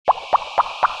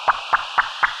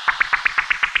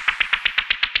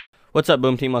What's up,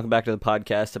 Boom Team? Welcome back to the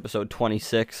podcast, episode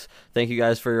 26. Thank you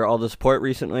guys for all the support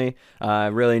recently. I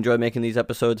really enjoyed making these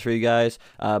episodes for you guys.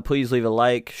 Please leave a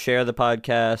like, share the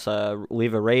podcast,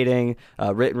 leave a rating,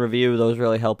 written review. Those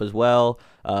really help as well.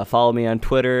 Follow me on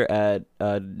Twitter at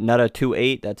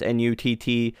Nutta28. That's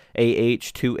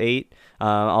Nuttah28.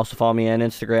 Also follow me on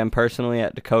Instagram personally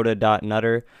at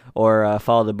Dakota.Nutter, or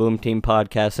follow the Boom Team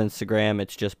Podcast Instagram.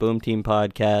 It's just Boom Team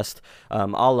Podcast,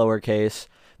 all lowercase.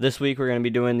 This week we're going to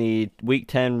be doing the Week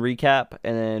 10 recap,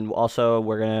 and then also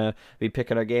we're going to be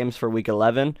picking our games for Week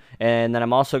 11. And then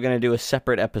I'm also going to do a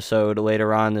separate episode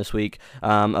later on this week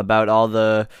about all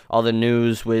the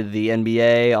news with the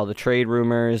NBA, all the trade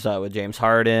rumors with James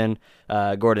Harden,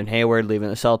 Gordon Hayward leaving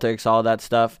the Celtics, all that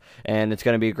stuff. And it's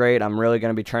going to be great. I'm really going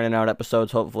to be churning out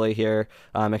episodes hopefully here,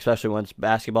 especially once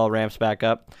basketball ramps back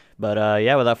up. But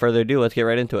yeah, without further ado, let's get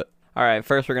right into it. All right,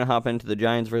 first we're going to hop into the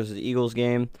Giants versus Eagles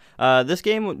game. This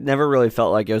game never really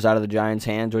felt like it was out of the Giants'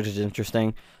 hands, which is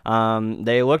interesting.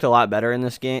 They looked a lot better in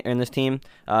this team.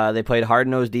 They played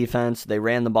hard-nosed defense. They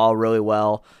ran the ball really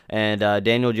well, and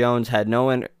Daniel Jones had no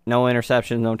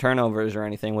interceptions, no turnovers or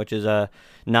anything, which is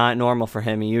not normal for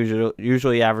him. He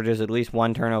usually averages at least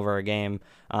one turnover a game.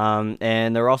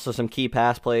 And there were also some key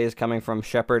pass plays coming from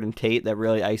Shepard and Tate that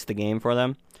really iced the game for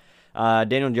them.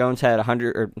 Daniel Jones had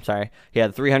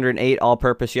 308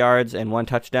 all-purpose yards and one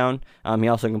touchdown. He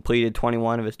also completed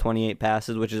 21 of his 28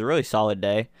 passes, which is a really solid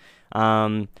day.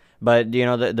 But you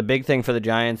know, the big thing for the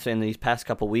Giants in these past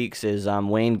couple weeks is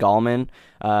Wayne Gallman,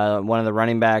 one of the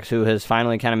running backs who has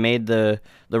finally kind of made the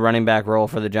running back role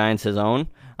for the Giants his own.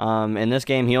 In this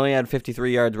game, he only had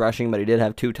 53 yards rushing, but he did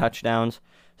have 2 touchdowns,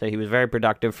 so he was very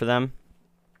productive for them.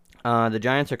 The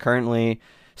Giants are currently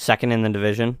second in the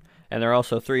division, and they're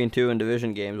also 3-2 in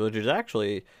division games, which is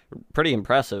actually pretty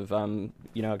impressive.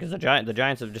 Because the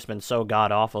Giants have just been so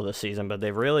god awful this season, but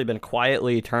they've really been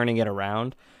quietly turning it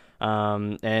around.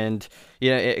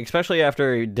 Especially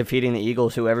after defeating the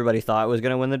Eagles, who everybody thought was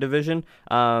going to win the division,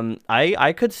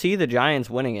 I could see the Giants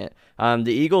winning it.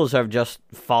 The Eagles have just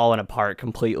fallen apart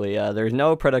completely. There's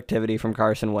no productivity from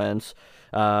Carson Wentz,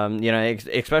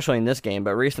 especially in this game,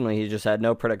 but recently he's just had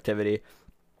no productivity.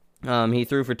 He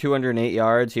threw for 208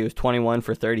 yards. He was 21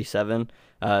 for 37.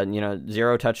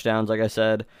 0 touchdowns, like I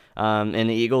said. And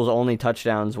the Eagles' only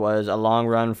touchdowns was a long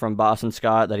run from Boston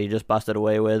Scott that he just busted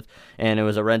away with, and it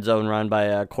was a red zone run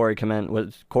by Corey Clement.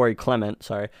 Was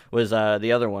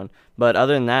the other one. But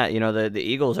other than that, the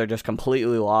Eagles are just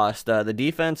completely lost. The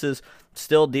defense is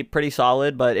still pretty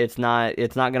solid, but it's not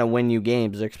going to win you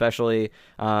games, especially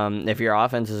if your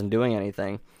offense isn't doing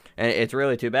anything. And it's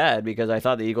really too bad, because I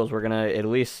thought the Eagles were going to at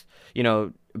least,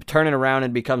 turn it around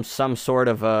and become some sort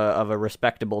of a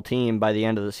respectable team by the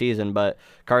end of the season. But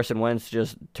Carson Wentz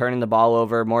just turning the ball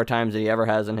over more times than he ever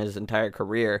has in his entire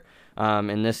career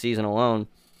in this season alone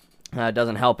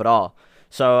doesn't help at all.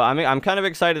 So I'm kind of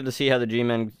excited to see how the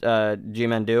G-men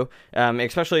do.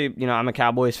 Especially, I'm a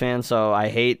Cowboys fan, so I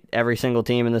hate every single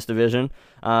team in this division.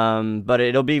 But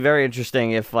it'll be very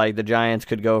interesting if the Giants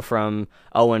could go from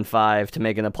 0-5 to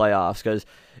making the playoffs, because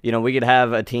we could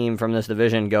have a team from this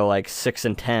division go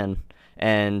 6-10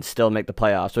 and still make the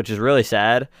playoffs, which is really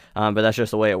sad. But that's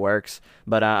just the way it works.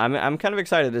 But I'm kind of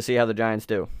excited to see how the Giants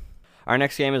do. Our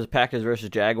next game is Packers versus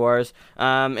Jaguars.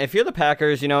 If you're the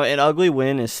Packers, an ugly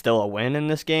win is still a win in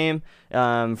this game.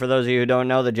 For those of you who don't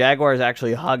know, the Jaguars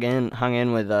actually hung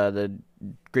in with the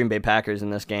Green Bay Packers in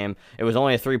this game. It was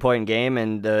only a 3-point game,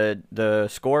 and the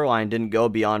score line didn't go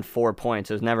beyond 4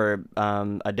 points. It was never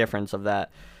a difference of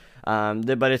that.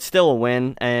 But it's still a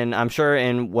win, and I'm sure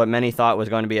in what many thought was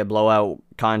going to be a blowout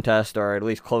contest, or at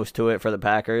least close to it for the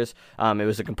Packers, it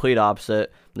was the complete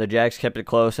opposite. The Jags kept it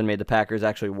close and made the Packers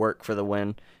actually work for the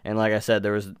win. And like I said,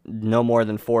 there was no more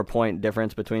than 4-point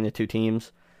difference between the two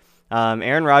teams.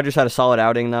 Aaron Rodgers had a solid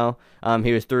outing, though.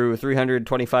 He was through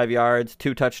 325 yards,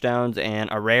 2 touchdowns, and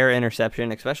a rare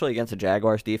interception, especially against the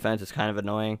Jaguars defense. It's kind of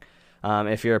annoying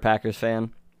if you're a Packers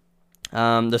fan.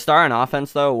 The star on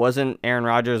offense, though, wasn't Aaron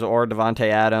Rodgers or Devontae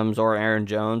Adams or Aaron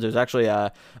Jones. It was actually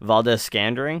Valdez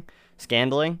Scandling.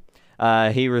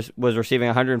 He was receiving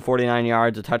 149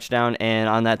 yards, a touchdown, and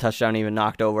on that touchdown even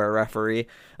knocked over a referee,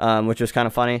 which was kind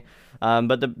of funny.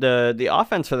 But the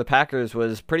offense for the Packers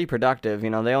was pretty productive. They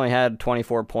only had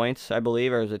 24 points, I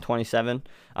believe, or was it 27?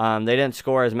 They didn't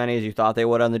score as many as you thought they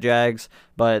would on the Jags,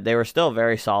 but they were still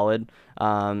very solid.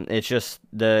 It's just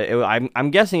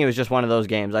I'm guessing it was just one of those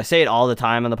games. I say it all the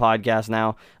time on the podcast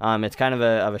now. It's kind of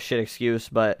a shit excuse,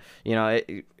 but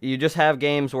you just have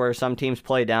games where some teams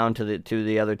play down to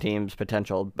the other team's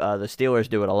potential. The Steelers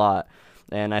do it a lot,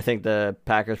 and I think the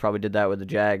Packers probably did that with the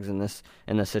Jags in this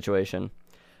situation.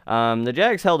 The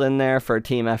Jags held in there for a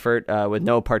team effort with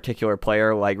no particular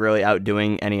player like really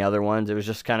outdoing any other ones. It was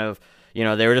just kind of,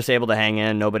 they were just able to hang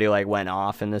in. Nobody like went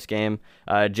off in this game.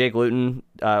 Jake Luton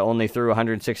only threw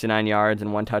 169 yards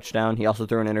and 1 touchdown. He also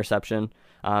threw an interception.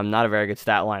 Not a very good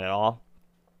stat line at all.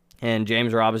 And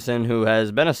James Robinson, who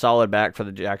has been a solid back for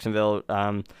the Jacksonville,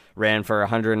 ran for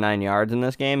 109 yards in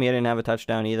this game. He didn't have a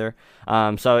touchdown either.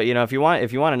 So if you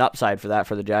want an upside for that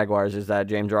for the Jaguars, is that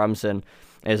James Robinson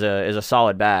is a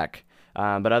solid back.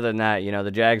 But other than that,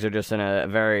 the Jags are just in a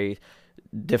very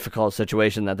difficult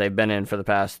situation that they've been in for the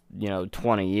past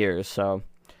 20 years. So.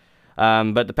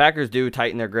 But the Packers do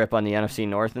tighten their grip on the NFC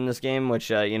North in this game, which,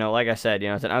 like I said,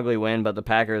 it's an ugly win, but the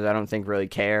Packers, I don't think, really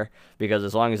care, because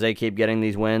as long as they keep getting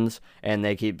these wins and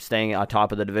they keep staying on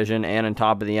top of the division and on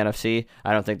top of the NFC,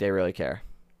 I don't think they really care.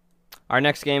 Our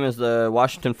next game is the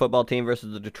Washington football team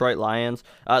versus the Detroit Lions.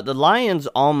 The Lions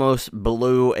almost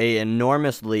blew an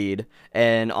enormous lead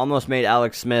and almost made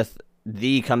Alex Smith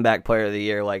the comeback player of the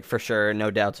year, like, for sure, no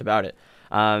doubts about it.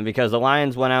 Because the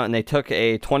Lions went out and they took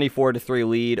a 24-3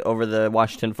 lead over the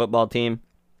Washington football team.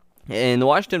 And the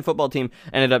Washington football team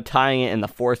ended up tying it in the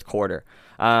fourth quarter.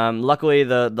 Luckily,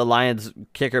 the Lions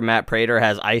kicker, Matt Prater,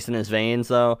 has ice in his veins,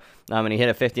 though, and he hit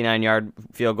a 59-yard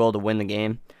field goal to win the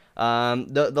game.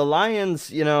 The Lions,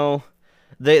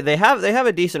 they have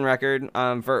a decent record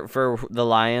for the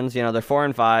Lions. They're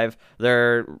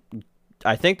 4-5.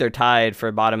 I think they're tied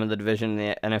for bottom of the division in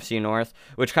the NFC North,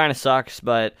 which kind of sucks,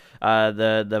 but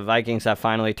the Vikings have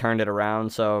finally turned it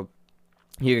around, so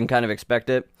you can kind of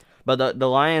expect it. But the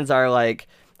Lions are like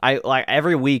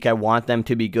every week I want them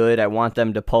to be good. I want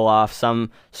them to pull off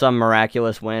some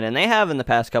miraculous win, and they have in the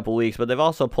past couple weeks, but they've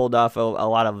also pulled off a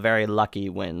lot of very lucky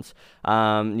wins.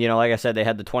 Like I said, they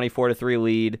had the 24-3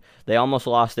 lead. They almost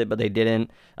lost it, but they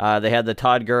didn't. They had the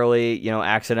Todd Gurley,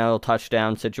 accidental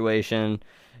touchdown situation.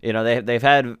 They've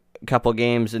had a couple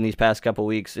games in these past couple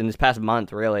weeks, in this past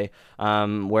month, really,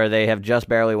 where they have just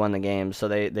barely won the game. So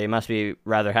they must be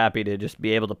rather happy to just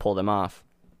be able to pull them off.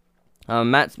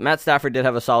 Matt Stafford did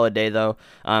have a solid day, though,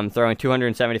 throwing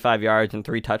 275 yards and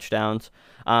 3 touchdowns.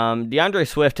 DeAndre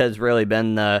Swift has really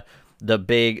been the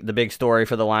big story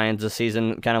for the Lions this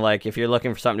season. Kind of like, if you're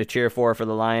looking for something to cheer for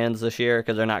the Lions this year,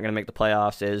 because they're not going to make the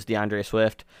playoffs, is DeAndre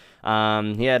Swift.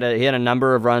 He had a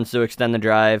number of runs to extend the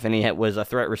drive, and he was a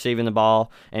threat receiving the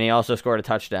ball, and he also scored a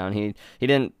touchdown. He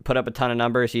didn't put up a ton of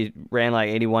numbers. He ran like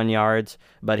 81 yards,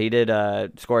 but he did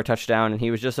score a touchdown, and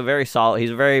he was just he's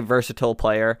a very versatile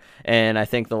player, and I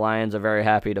think the Lions are very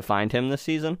happy to find him this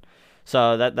season.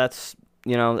 So that's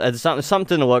it's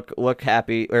something to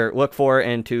look for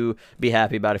and to be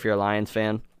happy about if you're a Lions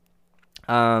fan.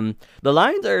 The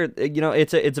Lions are,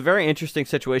 it's a very interesting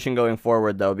situation going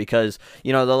forward, though, because,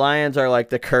 the Lions are like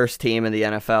the cursed team in the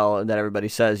NFL that everybody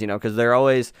says, because they're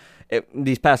always,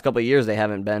 these past couple of years they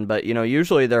haven't been, but,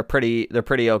 usually they're pretty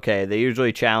okay. They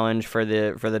usually challenge for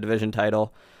the division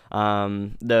title.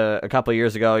 A couple of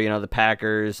years ago, the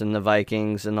Packers and the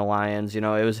Vikings and the Lions, it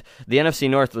was, the NFC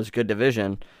North was a good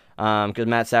division. Because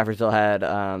Matt Stafford still had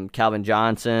Calvin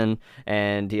Johnson,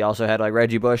 and he also had like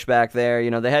Reggie Bush back there.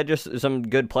 They had just some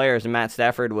good players, and Matt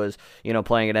Stafford was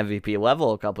playing at MVP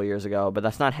level a couple years ago, but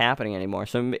that's not happening anymore.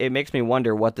 So it makes me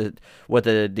wonder what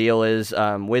the deal is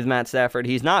with Matt Stafford.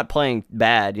 He's not playing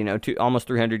bad, almost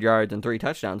 300 yards and 3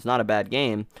 touchdowns, not a bad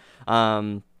game.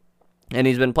 And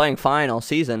he's been playing fine all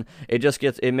season.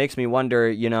 It makes me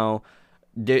wonder,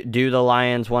 do the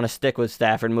Lions want to stick with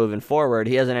Stafford moving forward?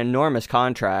 He has an enormous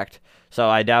contract, so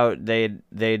I doubt they'd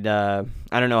I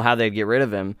don't know how they'd get rid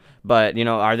of him, but,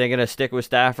 are they going to stick with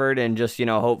Stafford and just,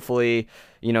 hopefully,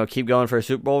 keep going for a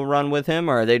Super Bowl run with him,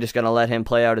 or are they just going to let him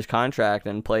play out his contract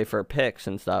and play for picks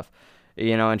and stuff,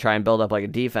 and try and build up like a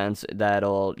defense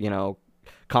that'll,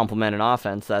 complement an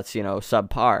offense that's,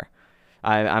 subpar?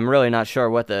 I'm really not sure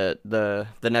what the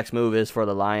next move is for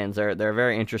the Lions. They're a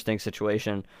very interesting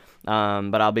situation,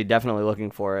 but I'll be definitely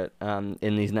looking for it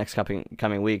in these next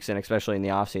coming weeks, and especially in the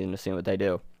offseason, to see what they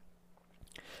do.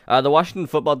 The Washington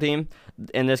football team,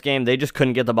 in this game, they just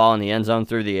couldn't get the ball in the end zone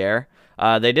through the air.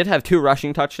 They did have 2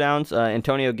 rushing touchdowns.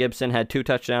 Antonio Gibson had 2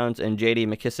 touchdowns, and J.D.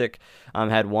 McKissick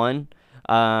had 1.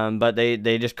 But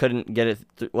they just couldn't get it,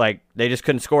 they just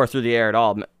couldn't score through the air at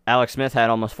all. Alex Smith had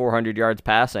almost 400 yards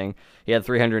passing. He had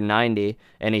 390,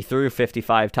 and he threw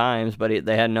 55 times, but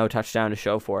they had no touchdown to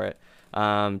show for it.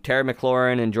 Terry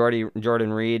McLaurin and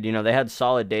Jordan Reed, they had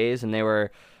solid days, and they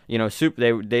were,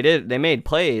 they made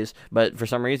plays, but for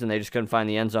some reason they just couldn't find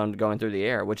the end zone going through the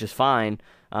air, which is fine.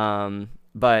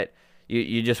 But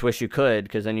you just wish you could,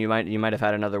 because then you might have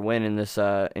had another win in this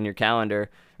in your calendar,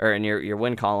 or in your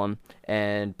win column,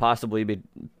 and possibly be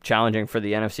challenging for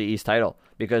the NFC East title.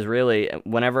 Because really,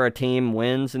 whenever a team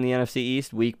wins in the NFC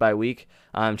East week by week,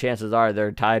 chances are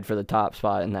they're tied for the top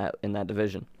spot in that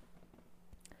division.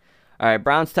 All right,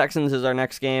 Browns-Texans is our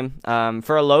next game.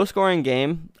 For a low-scoring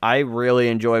game, I really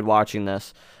enjoyed watching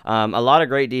this. A lot of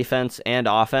great defense and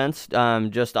offense.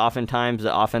 Just oftentimes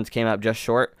the offense came up just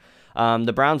short.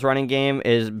 The Browns' running game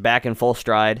is back in full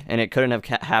stride, and it couldn't have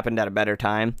happened at a better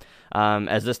time.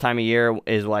 As this time of year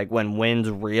is like when wins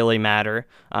really matter.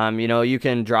 You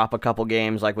can drop a couple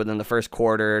games like within the first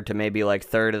quarter to maybe like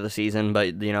third of the season,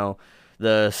 but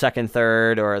the second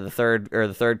third or the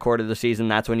third quarter of the season,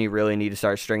 that's when you really need to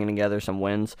start stringing together some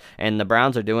wins, and the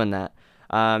Browns are doing that.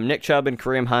 Nick Chubb and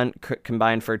Kareem Hunt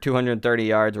combined for 230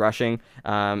 yards rushing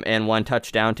and 1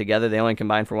 touchdown together. They only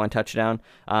combined for 1 touchdown,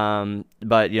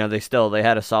 but they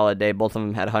had a solid day. Both of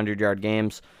them had 100-yard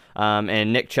games,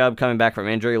 and Nick Chubb, coming back from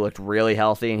injury, looked really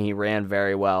healthy, and he ran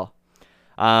very well.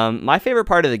 My favorite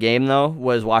part of the game, though,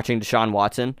 was watching Deshaun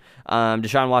Watson.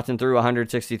 Deshaun Watson threw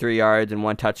 163 yards and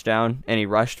 1 touchdown, and he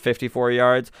rushed 54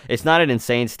 yards. It's not an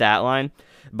insane stat line,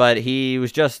 but he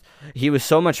was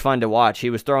so much fun to watch. He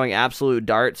was throwing absolute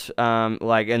darts,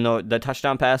 like in the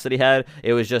touchdown pass that he had,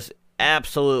 it was just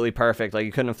absolutely perfect. Like,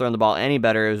 you couldn't have thrown the ball any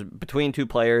better. It was between 2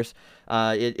 players.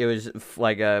 It was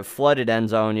like a flooded end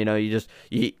zone.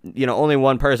 Only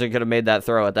one person could have made that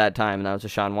throw at that time, and that was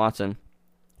Deshaun Watson.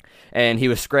 And he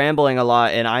was scrambling a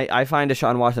lot, and I find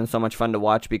Deshaun Watson so much fun to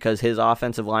watch because his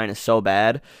offensive line is so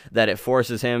bad that it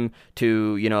forces him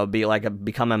to,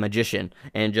 become a magician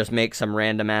and just make some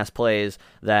random-ass plays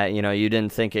that, you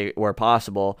didn't think were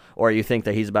possible, or you think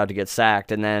that he's about to get sacked,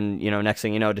 and then, next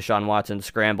thing you know, Deshaun Watson's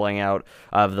scrambling out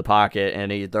of the pocket, and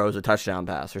he throws a touchdown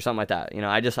pass or something like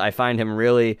that. I find him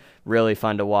really, really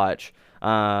fun to watch.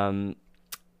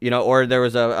 Or there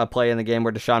was a play in the game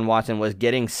where Deshaun Watson was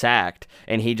getting sacked,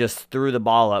 and he just threw the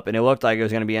ball up, and it looked like it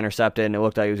was going to be intercepted, and it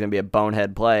looked like it was going to be a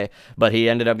bonehead play, but he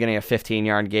ended up getting a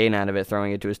 15-yard gain out of it,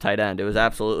 throwing it to his tight end. It was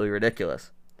absolutely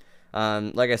ridiculous.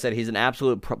 Like I said, he's an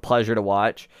absolute pleasure to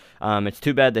watch. It's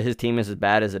too bad that his team is as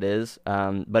bad as it is,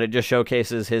 but it just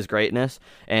showcases his greatness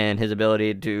and his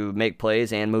ability to make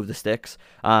plays and move the sticks.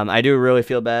 I do really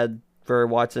feel bad for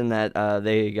Watson that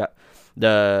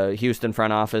the Houston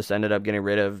front office ended up getting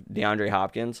rid of DeAndre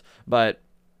Hopkins, but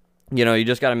you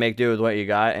just got to make do with what you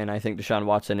got, and I think Deshaun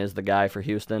Watson is the guy for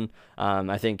Houston.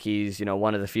 I think he's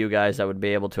one of the few guys that would be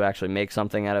able to actually make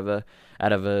something out of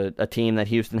a team that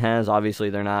Houston has. Obviously,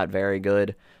 they're not very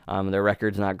good. Their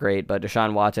record's not great, but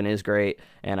Deshaun Watson is great,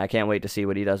 and I can't wait to see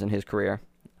what he does in his career.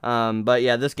 But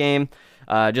yeah, this game,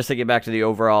 just to get back to the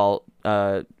overall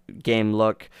game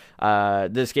look,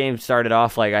 this game started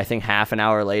off I think half an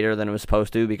hour later than it was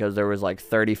supposed to, because there was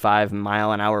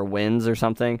 35-mile-an-hour winds or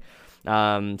something.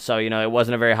 So it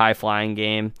wasn't a very high flying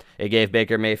game. It gave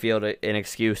Baker Mayfield an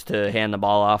excuse to hand the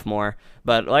ball off more.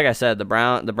 But like I said, the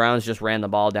Browns just ran the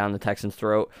ball down the Texans'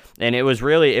 throat, and it was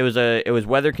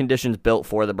weather conditions built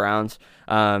for the Browns,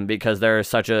 because they're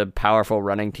such a powerful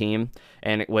running team,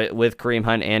 and with Kareem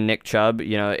Hunt and Nick Chubb,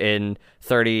 in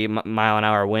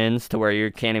 30-mile-an-hour winds to where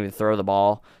you can't even throw the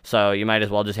ball, so you might as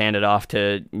well just hand it off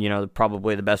to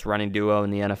probably the best running duo in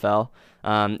the NFL.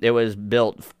 It was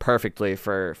built perfectly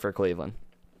for Cleveland.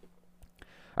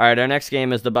 All right, our next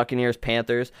game is the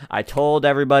Buccaneers-Panthers. I told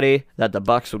everybody that the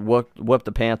Bucs would whoop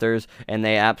the Panthers, and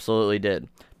they absolutely did.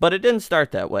 But it didn't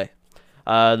start that way.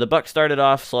 The Bucs started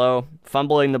off slow,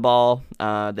 fumbling the ball.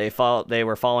 They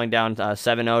were falling down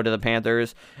 7-0 to the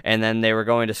Panthers, and then they were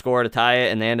going to score to tie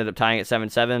it, and they ended up tying it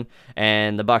 7-7,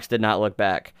 and the Bucs did not look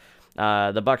back.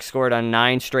 The Bucs scored on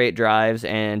 9 straight drives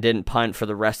and didn't punt for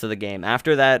the rest of the game.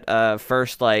 After that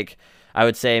first, I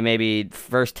would say maybe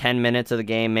first 10 minutes of the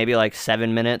game, maybe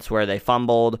 7 minutes where they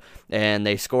fumbled and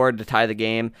they scored to tie the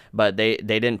game, but they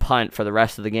didn't punt for the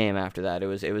rest of the game after that. It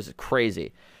was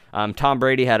crazy. Tom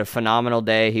Brady had a phenomenal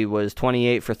day. He was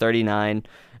 28 for 39.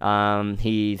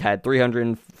 He had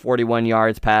 341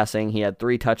 yards passing. He had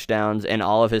 3 touchdowns, and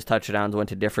all of his touchdowns went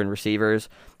to different receivers,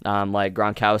 like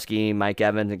Gronkowski, Mike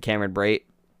Evans, and Cameron Brate.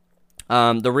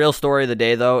 The real story of the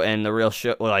day, though, and the real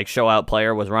show-out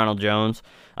player was Ronald Jones.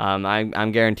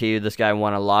 I'm guarantee you this guy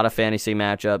won a lot of fantasy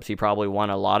matchups. He probably won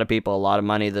a lot of people a lot of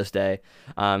money this day.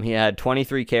 He had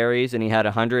 23 carries, and he had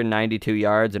 192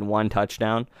 yards and 1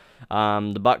 touchdown.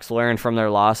 The Bucs learned from their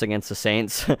loss against the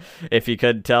Saints, if you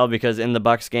could tell, because in the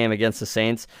Bucs game against the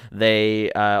Saints,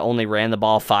 they only ran the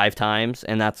ball 5 times,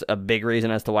 and that's a big reason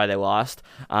as to why they lost.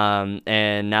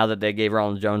 And now that they gave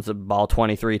Ronald Jones the ball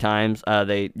 23 times,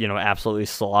 they absolutely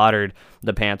slaughtered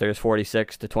the Panthers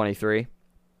 46-23.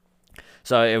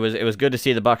 So it was good to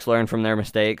see the Bucks learn from their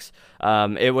mistakes.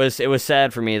 It was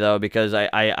sad for me though, because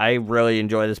I really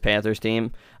enjoy this Panthers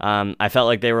team. I felt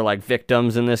like they were like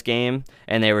victims in this game,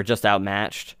 and they were just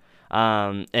outmatched.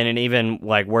 And an even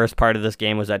like worst part of this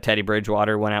game was that Teddy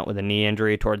Bridgewater went out with a knee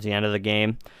injury towards the end of the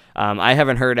game. I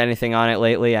haven't heard anything on it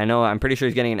lately. I'm pretty sure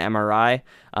he's getting an MRI,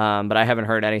 but I haven't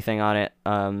heard anything on it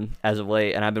as of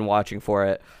late, and I've been watching for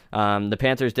it. The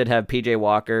Panthers did have P.J.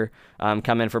 Walker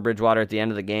come in for Bridgewater at the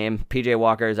end of the game. P.J.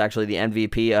 Walker is actually the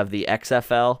MVP of the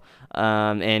XFL,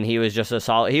 and he was just a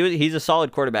solid. He's a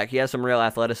solid quarterback. He has some real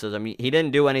athleticism. He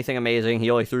didn't do anything amazing. He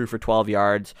only threw for 12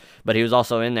 yards, but he was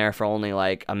also in there for only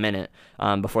like a minute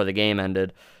before the game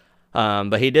ended.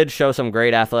 But he did show some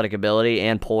great athletic ability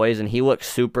and poise, and he looked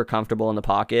super comfortable in the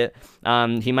pocket.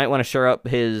 He might want to shore up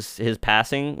his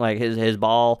passing, like his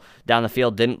ball down the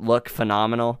field didn't look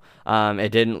phenomenal.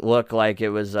 It didn't look like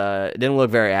it didn't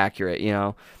look very accurate,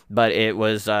 but it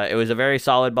was a very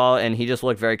solid ball, and he just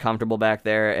looked very comfortable back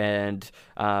there. And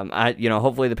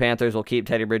hopefully the Panthers will keep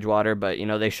Teddy Bridgewater, but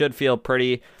they should feel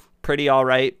pretty all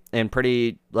right and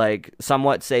pretty like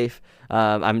somewhat safe.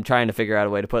 I'm trying to figure out a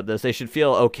way to put this. They should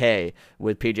feel okay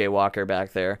with PJ Walker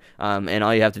back there, and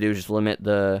all you have to do is just limit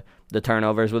the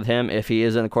turnovers with him if he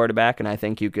is in the quarterback, and I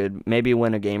think you could maybe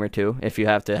win a game or two if you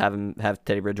have to have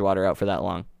Teddy Bridgewater out for that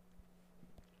long.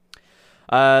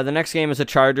 The next game is the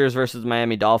Chargers versus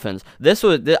Miami Dolphins.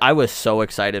 I was so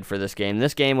excited for this game.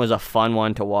 This game was a fun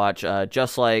one to watch.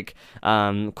 Just like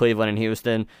Cleveland and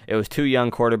Houston, it was two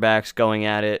young quarterbacks going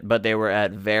at it, but they were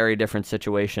at very different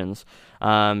situations.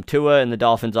 Tua and the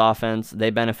Dolphins offense, they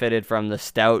benefited from the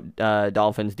stout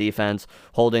Dolphins defense,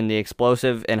 holding the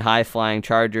explosive and high-flying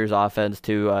Chargers offense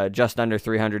to just under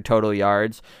 300 total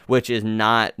yards, which is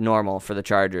not normal for the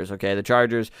Chargers, okay? The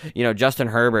Chargers, Justin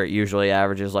Herbert usually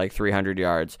averages like 300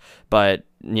 yards, but,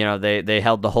 they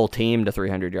held the whole team to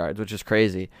 300 yards, which is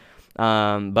crazy.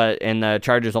 And the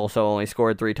Chargers also only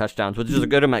scored 3 touchdowns, which is a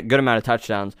good amount of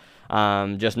touchdowns,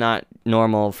 just not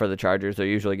normal for the Chargers. They're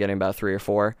usually getting about 3 or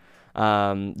 4.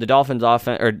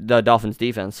 The Dolphins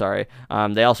defense, sorry.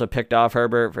 They also picked off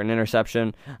Herbert for an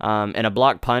interception, and a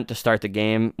block punt to start the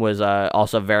game was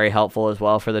also very helpful as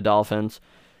well for the Dolphins.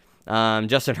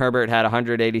 Justin Herbert had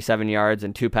 187 yards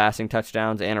and 2 passing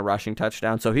touchdowns and a rushing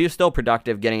touchdown, so he was still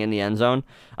productive getting in the end zone.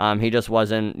 He just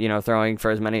wasn't, throwing for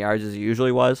as many yards as he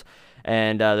usually was.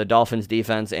 And the Dolphins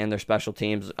defense and their special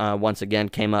teams once again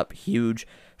came up huge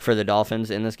for the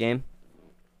Dolphins in this game.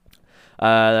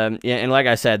 And like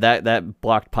I said, that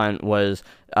blocked punt was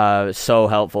so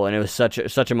helpful, and it was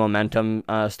such a momentum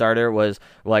starter. Was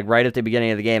like right at the beginning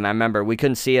of the game. I remember we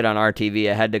couldn't see it on RTV.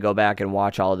 I had to go back and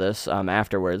watch all of this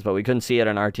afterwards, but we couldn't see it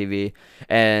on RTV.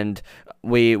 And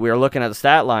we were looking at the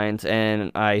stat lines,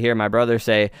 and I hear my brother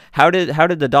say, "How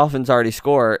did the Dolphins already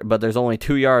score? But there's only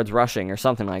 2 yards rushing or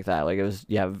something like that. Like it was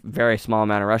very small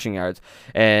amount of rushing yards."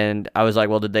 And I was like,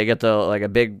 "Well, did they get a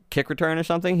big kick return or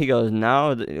something?" He goes,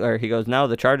 "No," "No,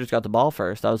 the Chargers got the ball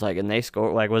first." I was like, "And they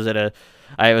scored? Like,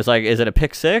 I was like, "Is it a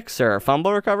pick six or a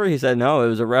fumble recovery?" He said, "No, it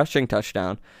was a rushing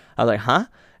touchdown." I was like, "Huh?"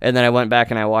 And then I went back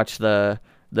and I watched the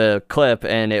clip,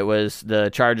 and it was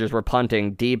the Chargers were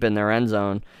punting deep in their end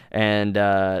zone, and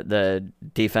the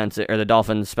defense or the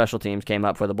Dolphins special teams came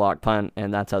up for the block punt,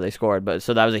 and that's how they scored. But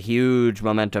so that was a huge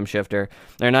momentum shifter.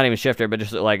 They're not even shifter, but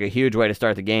just like a huge way to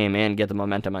start the game and get the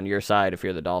momentum on your side if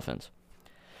you're the Dolphins.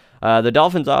 The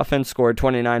Dolphins offense scored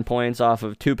 29 points off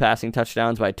of 2 passing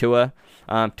touchdowns by Tua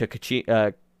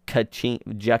to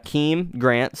Jakeem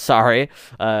Grant,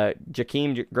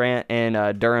 Jakeem Grant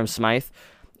and Durham Smythe.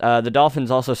 The Dolphins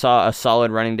also saw a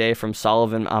solid running day from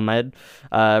Sullivan Ahmed,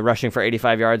 rushing for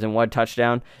 85 yards and 1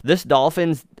 touchdown. This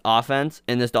Dolphins offense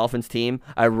and this Dolphins team,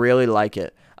 I really like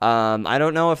it. I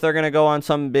don't know if they're going to go on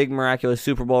some big miraculous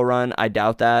Super Bowl run. I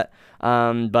doubt that.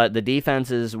 But the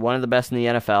defense is one of the best in the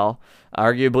NFL,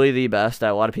 arguably the best.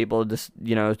 A lot of people just,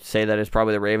 say that it's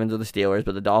probably the Ravens or the Steelers,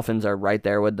 but the Dolphins are right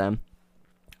there with them.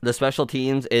 The special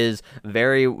teams is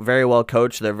very, very well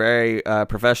coached. They're very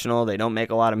professional. They don't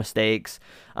make a lot of mistakes.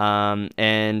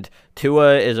 And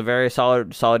Tua is a very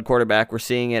solid quarterback. We're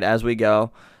seeing it as we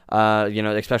go.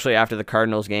 Especially after the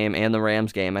Cardinals game and the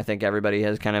Rams game. I think everybody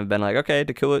has kind of been like, okay,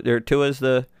 Tua's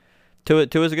a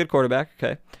good quarterback.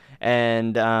 Okay.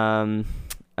 And you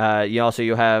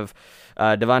have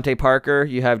Devontae Parker.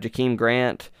 You have Jakeem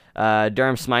Grant.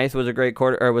 Durham Smythe was a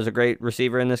great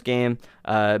receiver in this game.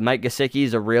 Mike Gesicki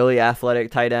is a really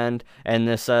athletic tight end, and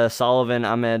this Sullivan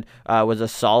Ahmed was a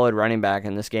solid running back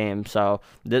in this game. So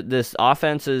this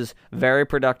offense is very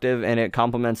productive, and it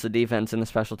complements the defense and the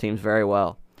special teams very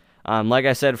well. Like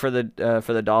I said for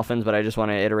the Dolphins, but I just want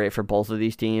to iterate for both of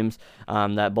these teams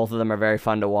that both of them are very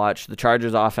fun to watch. The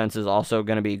Chargers offense is also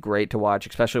going to be great to watch,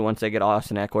 especially once they get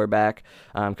Austin Eckler back,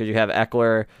 because you have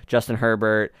Eckler, Justin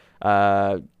Herbert,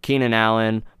 Keenan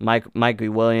Allen, Mikey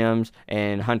Williams,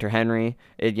 and Hunter Henry.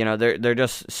 They're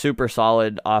just super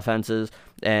solid offenses,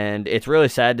 and it's really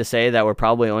sad to say that we're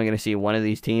probably only going to see one of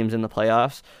these teams in the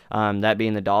playoffs, that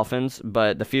being the Dolphins,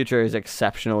 but the future is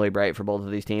exceptionally bright for both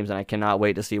of these teams, and I cannot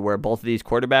wait to see where both of these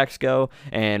quarterbacks go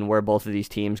and where both of these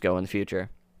teams go in the future.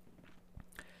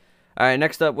 All right,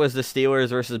 next up was the Steelers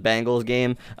versus Bengals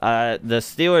game. The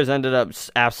Steelers ended up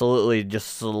absolutely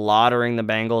just slaughtering the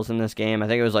Bengals in this game. I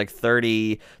think it was like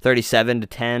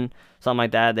 37-10, something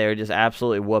like that. They were just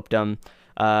absolutely whooped them.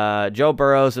 Joe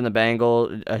Burrows and the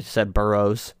Bengals. I said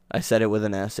Burrows. I said it with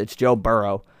an S. It's Joe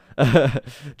Burrow.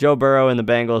 Joe Burrow and the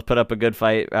Bengals put up a good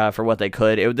fight for what they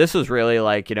could. This was really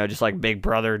like, just like big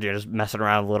brother just messing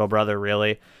around with little brother,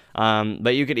 really.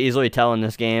 But you could easily tell in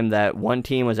this game that one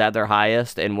team was at their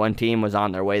highest and one team was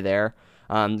on their way there.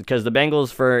 Because the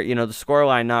Bengals, for the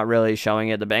scoreline not really showing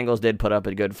it, the Bengals did put up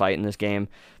a good fight in this game.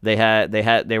 They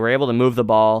were able to move the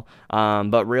ball,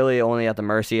 but really only at the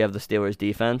mercy of the Steelers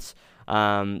defense.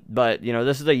 But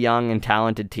this is a young and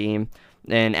talented team.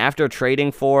 And after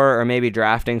trading for or maybe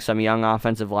drafting some young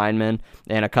offensive linemen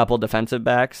and a couple defensive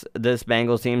backs, this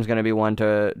Bengals team is going to be one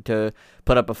to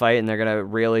put up a fight, and they're going to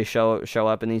really show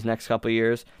up in these next couple of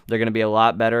years. They're going to be a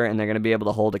lot better, and they're going to be able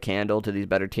to hold a candle to these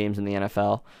better teams in the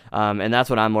NFL. And that's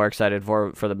what I'm more excited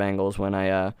for the Bengals when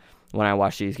I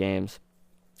watch these games.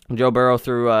 Joe Burrow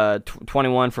threw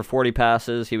 21 for 40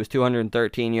 passes. He was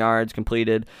 213 yards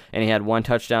completed, and he had one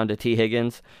touchdown to T.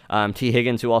 Higgins. T.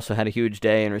 Higgins, who also had a huge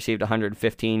day and received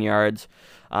 115 yards.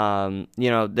 And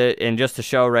just to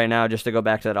show right now, just to go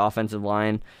back to that offensive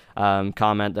line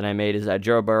comment that I made, is that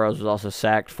Joe Burrows was also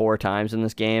sacked 4 times in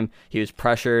this game. He was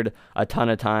pressured a ton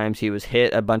of times. He was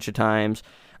hit a bunch of times.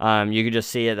 You could just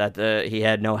see it that he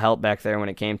had no help back there when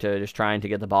it came to just trying to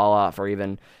get the ball off or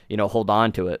even hold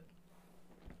on to it.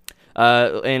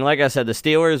 And like I said, the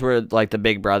Steelers were like the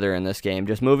big brother in this game,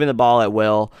 just moving the ball at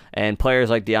will, and players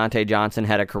like Deontay Johnson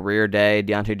had a career day.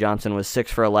 Deontay Johnson was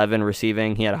 6 for 11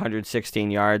 receiving. He had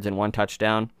 116 yards and 1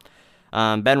 touchdown.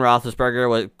 Ben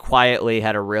Roethlisberger quietly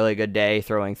had a really good day,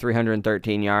 throwing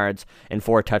 313 yards and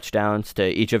 4 touchdowns to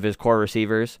each of his core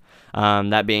receivers,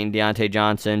 that being Deontay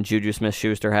Johnson, Juju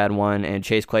Smith-Schuster had 1, and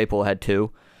Chase Claypool had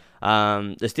 2.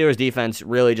 The Steelers defense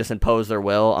really just imposed their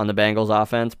will on the Bengals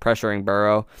offense, pressuring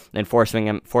Burrow and forcing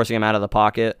him out of the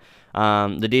pocket.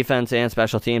 The defense and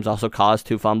special teams also caused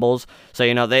 2 fumbles.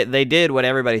 So, they did what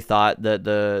everybody thought that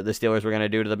the Steelers were going to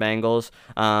do to the Bengals.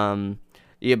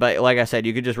 But like I said,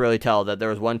 you could just really tell that there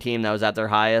was one team that was at their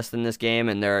highest in this game,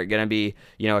 and they're going to be,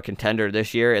 a contender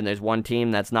this year. And there's one team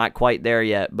that's not quite there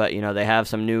yet, but, they have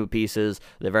some new pieces.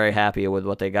 They're very happy with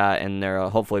what they got, and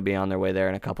they'll hopefully be on their way there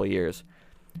in a couple years.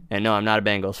 And no, I'm not a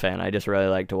Bengals fan. I just really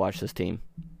like to watch this team.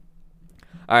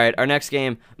 All right, our next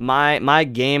game, my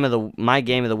game of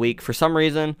the week. For some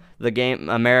reason,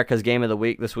 America's game of the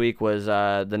week this week was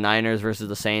the Niners versus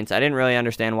the Saints. I didn't really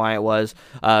understand why it was,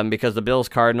 because the Bills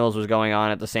Cardinals was going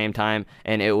on at the same time,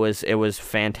 and it was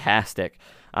fantastic.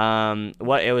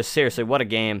 It was seriously, what a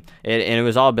game. And it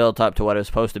was all built up to what it was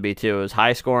supposed to be too. It was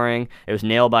high scoring, it was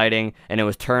nail biting, and it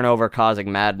was turnover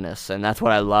causing madness, and that's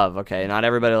what I love. Okay, not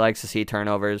everybody likes to see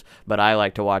turnovers, but I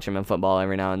like to watch them in football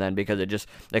every now and then, because it just,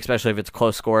 especially if it's a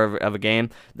close score of a game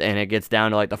and it gets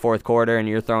down to like the 4th quarter and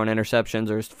you're throwing interceptions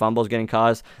or fumbles getting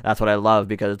caused, that's what I love,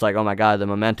 because it's like, oh my god, the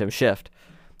momentum shift.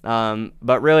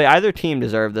 But really, either team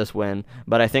deserved this win,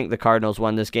 but I think the Cardinals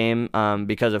won this game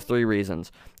because of 3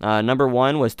 reasons. Number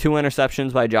 1 was 2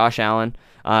 interceptions by Josh Allen,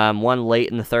 one late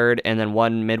in the 3rd and then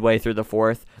one midway through the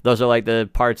 4th. Those are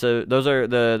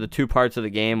the 2 parts of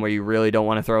the game where you really don't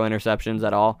want to throw interceptions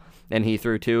at all, and he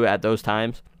threw 2 at those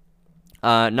times.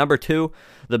 Number 2,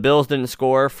 the Bills didn't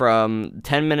score from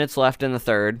 10 minutes left in the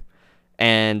 3rd,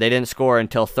 and they didn't score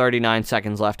until 39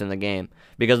 seconds left in the game,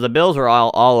 because the Bills were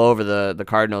all over the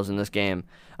Cardinals in this game.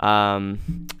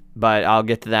 But I'll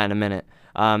get to that in a minute.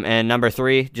 And number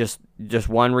 3, just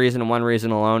one reason and one reason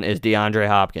alone, is DeAndre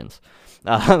Hopkins.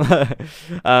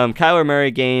 Kyler Murray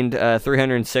gained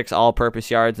 306 all-purpose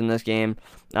yards in this game.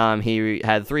 He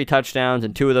had 3 touchdowns,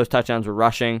 and 2 of those touchdowns were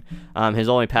rushing. His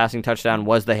only passing touchdown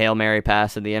was the Hail Mary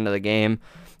pass at the end of the game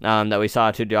that we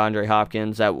saw to DeAndre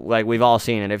Hopkins. That, like, we've all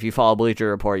seen it. If you follow Bleacher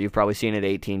Report, you've probably seen it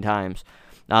 18 times.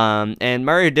 And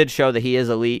Murray did show that he is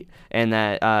elite, and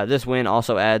that this win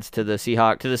also adds to the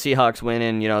Seahawks win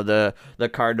in, the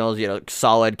Cardinals,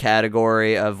 solid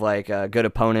category of like good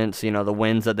opponents, the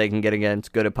wins that they can get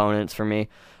against good opponents for me.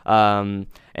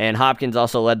 And Hopkins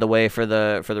also led the way for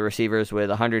the receivers with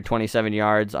 127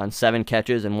 yards on 7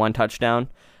 catches and 1 touchdown.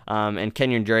 And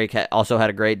Kenyon Drake also had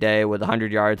a great day with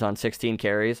 100 yards on 16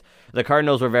 carries. The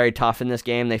Cardinals were very tough in this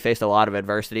game. They faced a lot of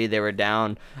adversity. They were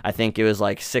down, I think it was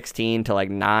like 16 to like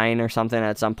 9 or something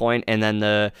at some point, and then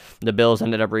the Bills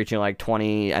ended up reaching like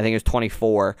 20. I think it was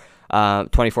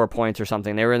 24 points or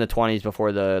something. They were in the 20s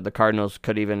before the Cardinals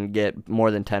could even get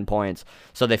more than 10 points.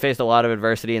 So they faced a lot of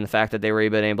adversity, and the fact that they were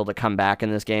even able to come back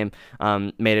in this game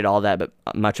made it all that but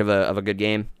much of a good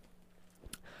game.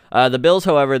 The Bills,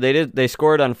 however, they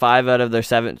scored on 5 out of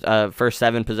their first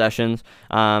 7 possessions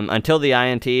until the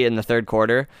INT in the third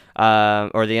quarter,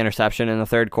 or the interception in the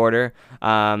third quarter.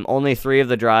 Only 3 of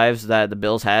the drives that the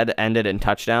Bills had ended in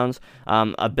touchdowns.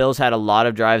 Bills had a lot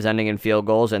of drives ending in field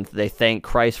goals, and they thank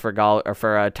Christ for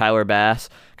Tyler Bass,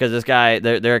 because this guy,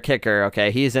 they're a kicker,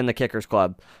 okay? He's in the Kickers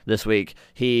Club this week.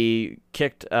 He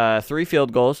kicked 3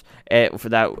 field goals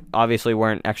that obviously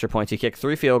weren't extra points. He kicked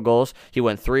 3 field goals. He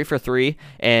went 3 for 3,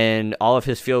 and all of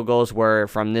his field goals were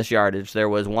from this yardage. There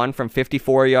was 1 from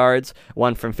 54 yards,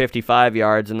 1 from 55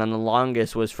 yards, and then the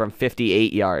longest was from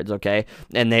 58 yards, okay?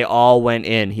 And they all went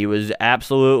in. He was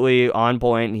absolutely on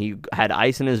point. He had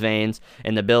ice in his veins,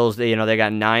 and the Bills, they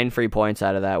got 9 free points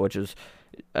out of that, which is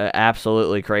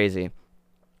absolutely crazy.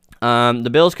 The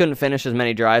Bills couldn't finish as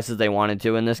many drives as they wanted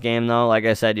to in this game, though. Like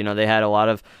I said, they had a lot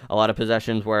of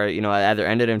possessions where either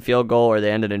ended in field goal or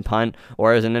they ended in punt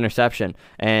or as an interception.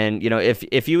 And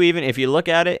if you look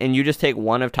at it and you just take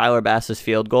one of Tyler Bass's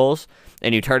field goals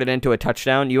and you turn it into a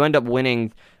touchdown, you end up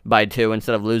winning by 2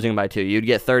 instead of losing by 2. You'd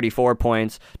get 34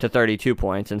 points to 32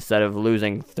 points instead of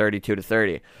losing 32 to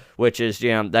 30. Which is,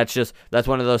 that's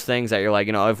one of those things that you're like,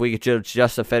 if we could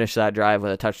just to finish that drive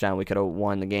with a touchdown, we could have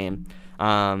won the game.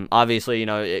 Obviously,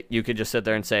 you could just sit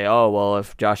there and say, oh, well,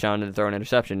 if Josh Allen didn't throw an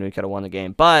interception, we could have won the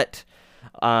game. But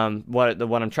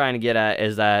what I'm trying to get at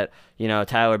is that,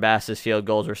 Tyler Bass's field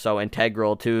goals were so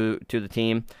integral to the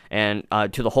team and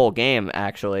to the whole game,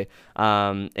 actually.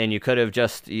 And you could have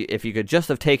if you could just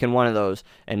have taken one of those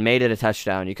and made it a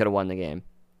touchdown, you could have won the game.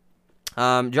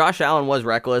 Josh Allen was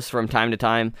reckless from time to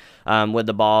time with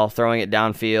the ball, throwing it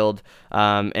downfield,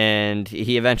 and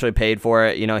he eventually paid for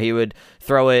it. He would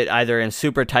throw it either in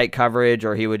super tight coverage,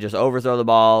 or he would just overthrow the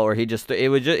ball, or he just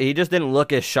didn't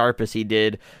look as sharp as he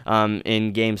did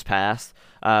in games past,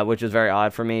 which was very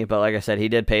odd for me. But like I said, he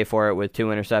did pay for it with 2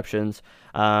 interceptions.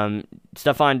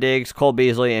 Stephon Diggs, Cole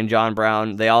Beasley, and John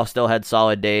Brown, they all still had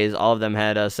solid days. All of them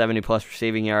had 70-plus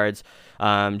receiving yards.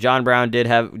 John Brown did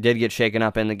get shaken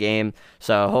up in the game,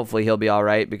 so hopefully he'll be all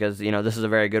right, because this is a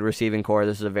very good receiving core.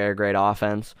 This is a very great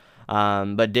offense.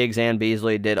 But Diggs and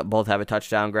Beasley did both have a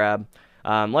touchdown grab.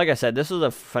 Like I said, this was a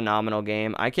phenomenal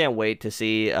game. I can't wait to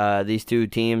see these two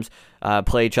teams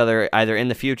play each other either in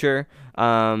the future,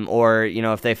 or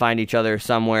if they find each other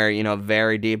somewhere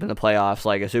very deep in the playoffs,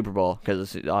 like a Super Bowl,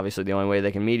 because it's obviously the only way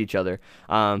they can meet each other.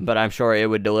 But I'm sure it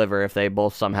would deliver if they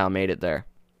both somehow made it there.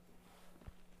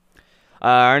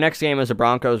 Our next game is the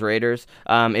Broncos-Raiders.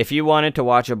 If you wanted to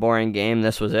watch a boring game,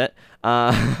 this was it.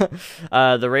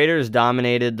 The Raiders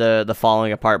dominated the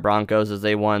falling apart Broncos as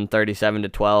they won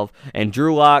 37-12. And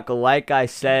Drew Lock, like I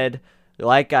said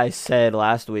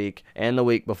last week and the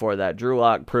week before that, Drew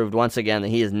Lock proved once again that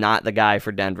he is not the guy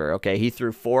for Denver, okay? He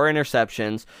threw 4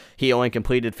 interceptions. He only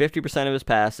completed 50% of his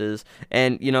passes.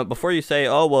 And, before you say,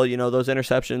 oh, well, those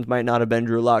interceptions might not have been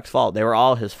Drew Lock's fault, they were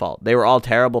all his fault. They were all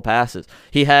terrible passes.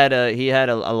 He had a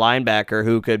linebacker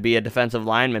who could be a defensive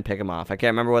lineman pick him off. I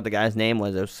can't remember what the guy's name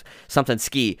was. It was something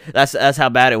Ski. That's how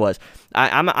bad it was.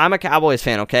 I'm a Cowboys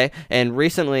fan, okay? And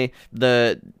recently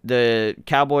the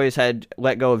Cowboys had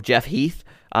let go of Jeff Heath,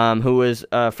 who was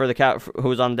who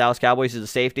was on the Dallas Cowboys as a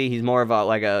safety. He's more of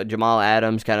a Jamal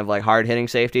Adams kind of like hard hitting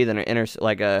safety than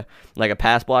a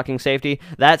pass blocking safety.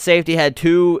 That safety had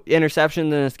 2 interceptions in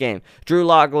this game. Drew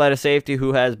Lock let a safety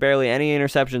who has barely any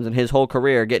interceptions in his whole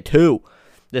career get 2.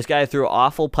 This guy threw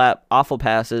awful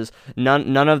passes.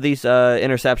 None of these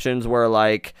interceptions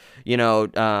were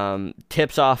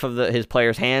tips off of his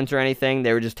players' hands or anything.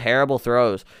 They were just terrible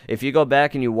throws. If you go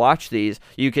back and you watch these,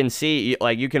 you can see,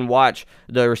 you can watch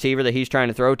the receiver that he's trying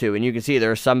to throw to, and you can see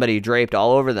there's somebody draped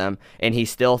all over them, and he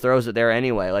still throws it there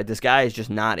anyway. This guy is just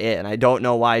not it, and I don't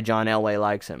know why John Elway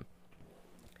likes him.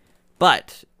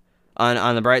 But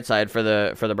on the bright side for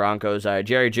the Broncos,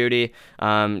 Jerry Jeudy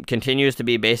continues to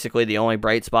be basically the only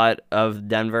bright spot of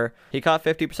Denver. He caught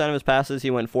 50% of his passes.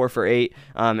 He went 4 for 8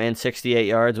 and 68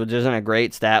 yards, which isn't a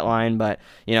great stat line, but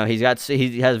he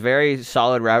has very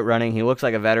solid route running. He looks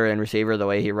like a veteran receiver the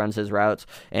way he runs his routes,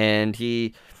 and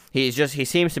he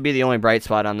seems to be the only bright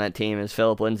spot on that team. As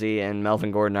Phillip Lindsay and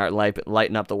Melvin Gordon aren't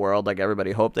lighting up the world like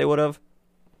everybody hoped they would have.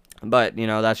 But,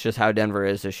 that's just how Denver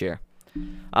is this year.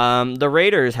 The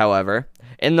Raiders, however,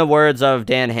 in the words of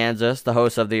Dan Hanzus, the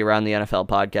host of the Around the NFL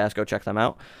podcast, go check them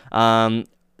out,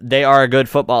 they are a good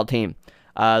football team.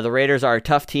 The Raiders are a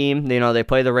tough team. They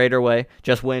play the Raider way.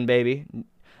 Just win, baby,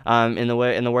 in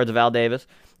the words of Al Davis.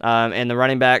 And the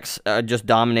running backs just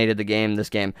dominated the game this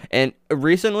game. And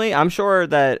recently, I'm sure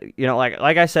that,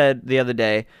 like I said the other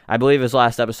day, I believe it was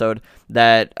last episode,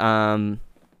 that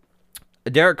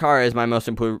Derek Carr is my most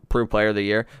improved player of the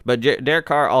year, but Derek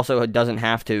Carr also doesn't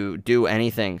have to do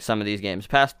anything some of these games.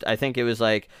 I think it was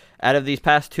like, out of these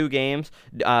past 2 games,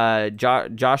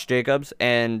 Josh Jacobs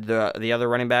and the other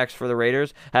running backs for the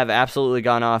Raiders have absolutely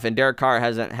gone off, and Derek Carr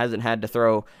hasn't had to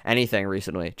throw anything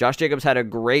recently. Josh Jacobs had a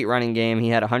great running game. He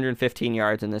had 115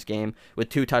 yards in this game with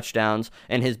 2 touchdowns,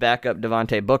 and his backup,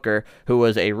 Devontae Booker, who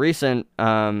was a recent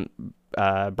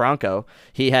Bronco,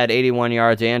 he had 81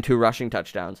 yards and 2 rushing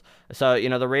touchdowns. So,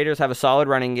 the Raiders have a solid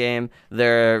running game.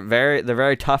 They're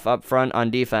very tough up front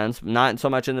on defense, not so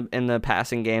much in the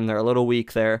passing game. They're a little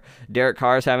weak there. Derek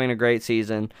Carr is having a great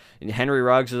season. Henry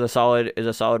Ruggs is a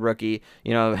solid rookie.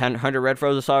 Hunter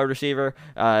Renfrow is a solid receiver.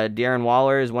 Darren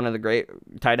Waller is one of the great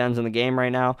tight ends in the game right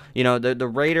now.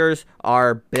 The Raiders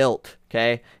are built.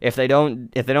 Okay, if they don't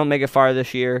make it far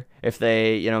this year, if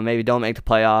they maybe don't make the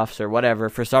playoffs or whatever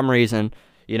for some reason,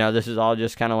 this is all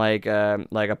just kind of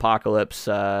like apocalypse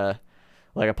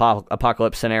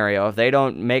apocalypse scenario. If they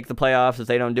don't make the playoffs, if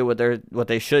they don't do what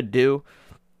they should do,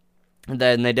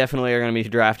 then they definitely are going to be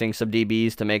drafting some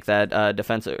DBs to make that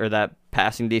defensive or that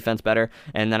passing defense better.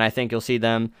 And then I think you'll see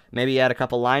them maybe add a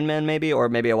couple linemen, or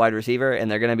maybe a wide receiver,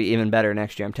 and they're going to be even better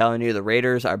next year. I'm telling you, the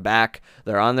Raiders are back.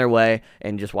 They're on their way,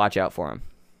 and just watch out for them.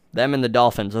 Them and the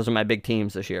Dolphins, those are my big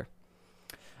teams this year.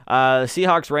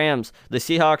 Seahawks-Rams. The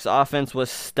Seahawks offense was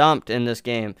stumped in this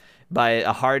game by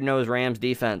a hard-nosed Rams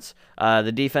defense.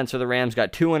 The defense for the Rams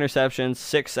got 2 interceptions,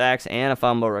 6 sacks, and a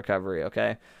fumble recovery,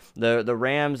 okay? The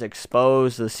Rams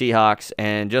exposed the Seahawks,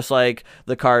 and just like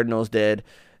the Cardinals did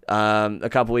a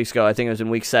couple weeks ago, I think it was in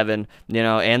week 7,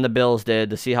 and the Bills did,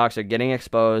 the Seahawks are getting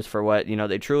exposed for what,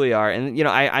 they truly are. And,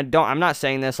 I'm not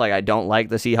saying this like I don't like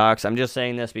the Seahawks. I'm just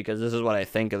saying this because this is what I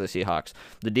think of the Seahawks.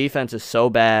 The defense is so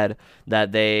bad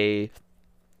that they're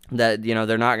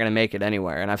not going to make it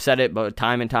anywhere. And I've said it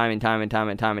time and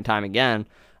time again.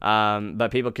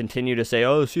 But people continue to say,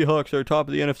 oh, the Seahawks are top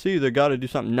of the NFC. They got to do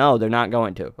something. No, they're not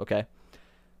going to, okay?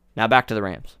 Now back to the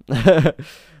Rams.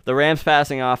 The Rams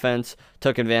passing offense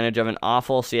took advantage of an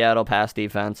awful Seattle pass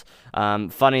defense.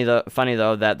 Funny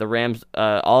though that the Rams,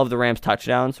 all of the Rams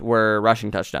touchdowns were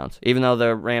rushing touchdowns. Even though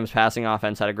the Rams passing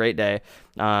offense had a great day,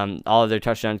 all of their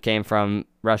touchdowns came from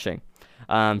rushing.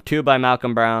 2 by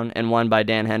Malcolm Brown and 1 by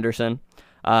Dan Henderson.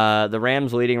 The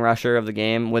Rams' leading rusher of the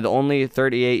game with only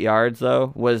 38 yards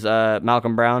though was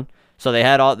Malcolm Brown. So they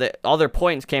had all their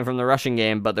points came from the rushing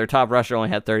game, but their top rusher only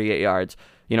had 38 yards.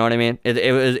 You know what I mean?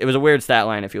 It was a weird stat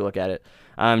line if you look at it.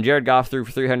 Jared Goff threw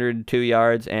for 302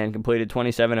 yards and completed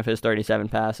 27 of his 37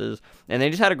 passes, and they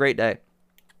just had a great day.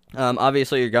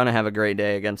 Obviously, you're going to have a gret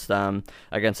day against the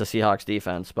Seahawks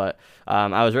defense, but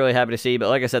I was really happy to see. But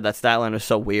like I said, that stat line was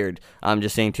so weird.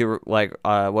 Just seeing 3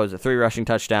 rushing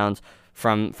touchdowns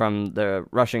from the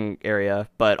rushing area,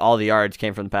 but all the yards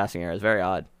came from the passing area. It's very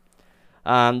odd.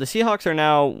 The Seahawks are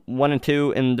now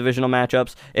 1-2 in divisional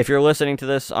matchups. If you're listening to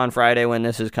this on Friday when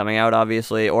this is coming out,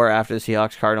 obviously, or after the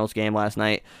Seahawks-Cardinals game last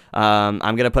night, I'm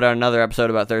going to put out another episode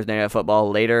about Thursday Night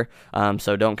Football later,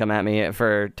 so don't come at me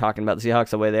for talking about the Seahawks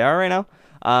the way they are right now.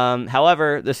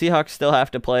 However, the Seahawks still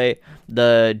have to play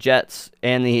the Jets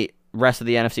and the rest of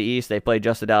the NFC East. They play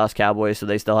just the Dallas Cowboys, so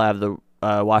they still have the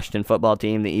Washington football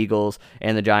team, the Eagles,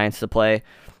 and the Giants to play.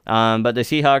 But the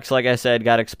Seahawks, like I said,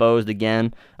 got exposed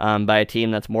again by a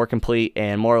team that's more complete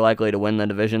and more likely to win the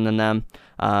division than them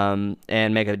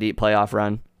and make a deep playoff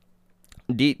run.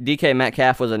 DK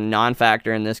Metcalf was a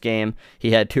non-factor in this game.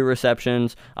 He had 2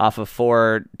 receptions off of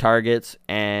 4 targets,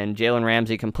 and Jalen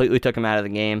Ramsey completely took him out of the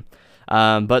game.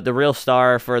 But the real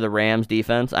star for the Rams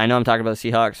defense, I know I'm talking about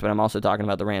the Seahawks, but I'm also talking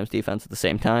about the Rams defense at the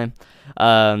same time.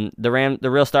 The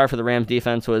real star for the Rams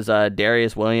defense was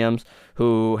Darius Williams,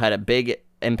 who had a big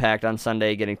impact on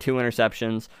Sunday, getting 2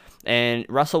 interceptions. And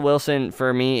Russell Wilson,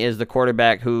 for me, is the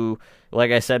quarterback who,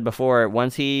 like I said before,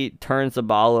 once he turns the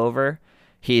ball over,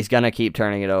 he's going to keep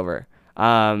turning it over.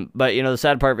 But, the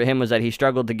sad part for him was that he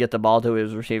struggled to get the ball to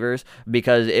his receivers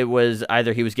because it was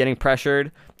either he was getting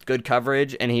pressured, good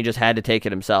coverage, and he just had to take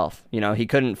it himself. He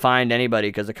couldn't find anybody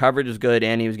because the coverage was good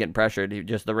and he was getting pressured.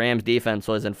 The Rams defense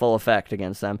was in full effect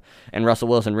against them, and Russell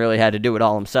Wilson really had to do it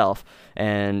all himself.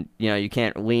 And, you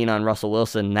can't lean on Russell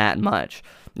Wilson that much.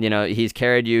 He's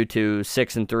carried you to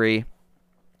 6-3.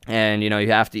 and you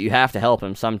have to help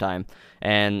him sometime,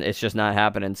 and it's just not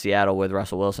happening in Seattle with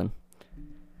Russell Wilson.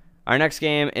 Our next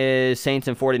game is Saints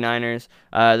and 49ers.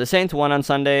 The Saints won on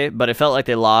Sunday, but it felt like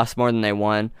they lost more than they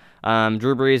won.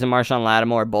 Drew Brees and Marshawn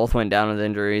Lattimore both went down with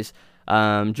injuries.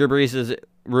 Drew Brees is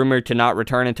rumored to not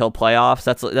return until playoffs.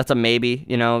 That's a maybe.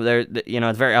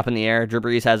 It's very up in the air. Drew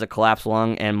Brees has a collapsed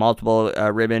lung and multiple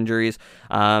rib injuries,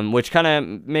 which kind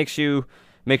of makes you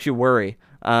worry.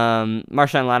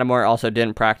 Marshawn Lattimore also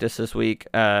didn't practice this week.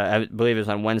 I believe it was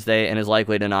on Wednesday, and is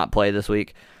likely to not play this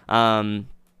week.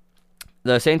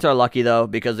 The Saints are lucky, though,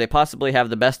 because they possibly have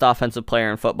the best offensive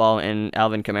player in football in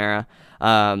Alvin Kamara.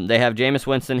 They have Jameis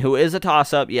Winston, who is a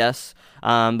toss-up, yes,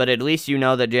 but at least you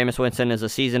know that Jameis Winston is a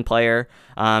seasoned player.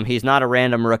 He's not a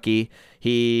random rookie.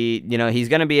 He's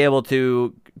going to be able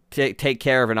to take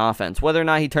care of an offense. Whether or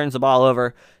not he turns the ball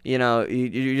over, you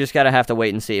just got to have to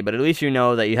wait and see. But at least you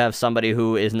know that you have somebody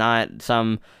who is not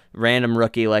some random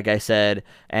rookie, like I said,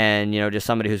 and just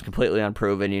somebody who's completely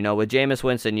unproven. With Jameis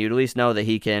Winston, you at least know that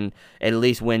he can at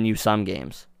least win you some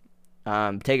games.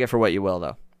 Take it for what you will,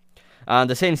 though.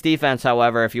 The Saints defense,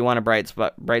 however, if you want a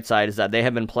bright side, is that they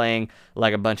have been playing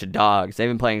like a bunch of dogs. They've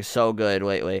been playing so good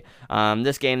lately.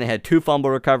 This game, they had 2 fumble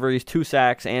recoveries, 2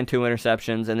 sacks, and 2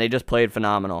 interceptions, and they just played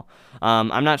phenomenal.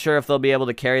 I'm not sure if they'll be able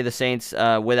to carry the Saints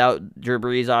without Drew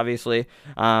Brees, obviously,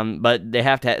 but they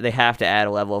have to add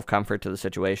a level of comfort to the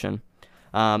situation.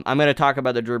 I'm going to talk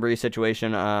about the Drew Brees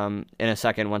situation in a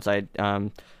second once I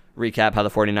recap how the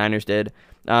 49ers did.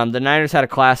 The Niners had a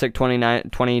classic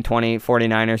 2020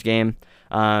 49ers game.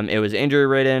 It was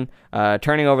injury-ridden,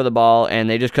 turning over the ball, and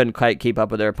they just couldn't quite keep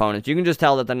up with their opponents. You can just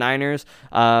tell that the Niners,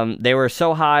 they were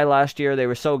so high last year, they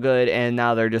were so good, and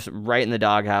now they're just right in the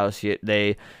doghouse.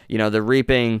 They're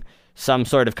reaping some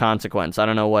sort of consequence. I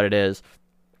don't know what it is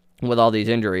with all these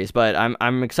injuries, but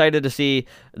I'm excited to see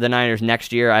the Niners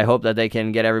next year. I hope that they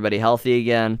can get everybody healthy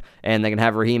again, and they can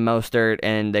have Raheem Mostert,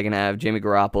 and they can have Jimmy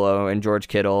Garoppolo and George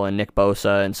Kittle and Nick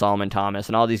Bosa and Solomon Thomas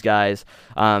and all these guys,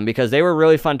 because they were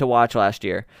really fun to watch last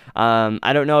year.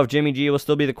 I don't know if Jimmy G will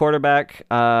still be the quarterback.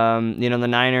 The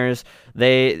Niners,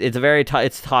 it's a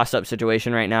toss-up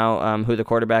situation right now, who the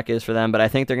quarterback is for them, but I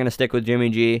think they're going to stick with Jimmy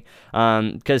G,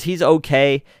 because he's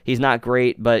okay. He's not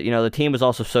great, but the team was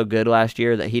also so good last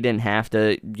year that he didn't have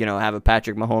to have a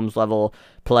Patrick Mahomes level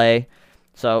play.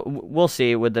 So we'll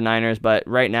see with the Niners, but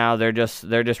right now they're just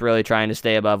really trying to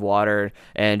stay above water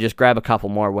and just grab a couple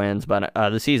more wins. But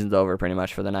the season's over pretty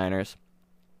much for the Niners,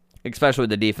 especially with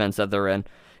the defense that they're in.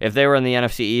 If they were in the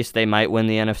NFC East, they might win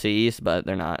the NFC East, but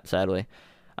they're not, sadly.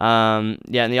 And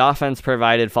the offense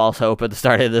provided false hope at the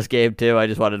start of this game, too. I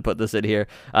just wanted to put this in here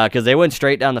because they went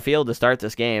straight down the field to start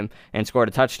this game and scored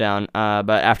a touchdown.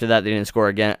 But after that, they didn't score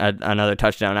again another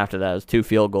touchdown after that. It was 2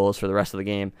 field goals for the rest of the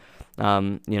game.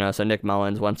 So Nick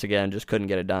Mullins, once again, just couldn't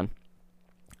get it done.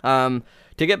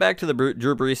 To get back to the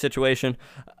Drew Brees situation,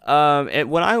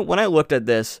 when I looked at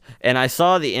this and I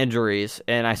saw the injuries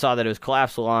and I saw that it was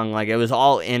collapsed lung, like it was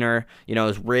all inner, it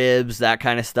was ribs, that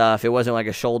kind of stuff. It wasn't like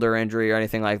a shoulder injury or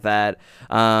anything like that,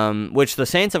 which the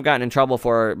Saints have gotten in trouble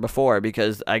for before,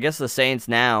 because I guess the Saints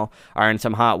now are in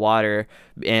some hot water,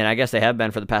 and I guess they have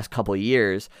been for the past couple of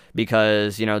years,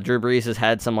 because Drew Brees has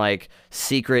had some like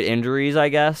secret injuries, I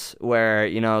guess, where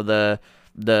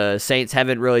the Saints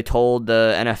haven't really told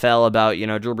the NFL about,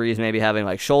 Drew Brees maybe having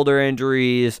like shoulder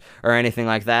injuries or anything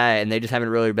like that, and they just haven't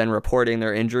really been reporting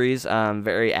their injuries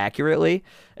very accurately,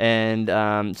 and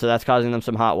so that's causing them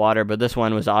some hot water. But this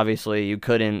one was obviously, you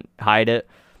couldn't hide it.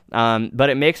 But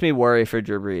it makes me worry for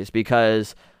Drew Brees,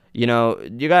 because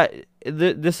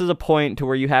this is a point to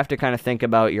where you have to kind of think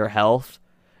about your health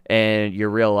and your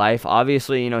real life.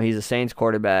 Obviously, he's a Saints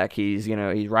quarterback. He's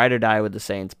ride or die with the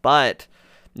Saints, but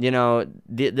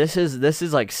this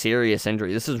is like serious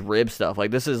injury. This is rib stuff.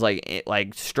 Like, this is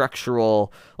like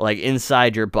structural, like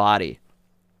inside your body.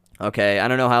 Okay, I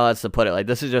don't know how else to put it. Like,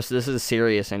 this is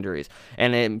serious injuries,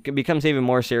 and it becomes even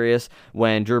more serious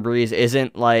when Drew Brees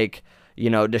isn't like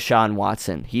Deshaun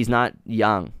Watson. He's not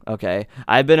young. Okay,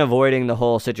 I've been avoiding the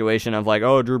whole situation of like,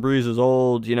 oh, Drew Brees is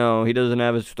old. He doesn't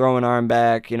have his throwing arm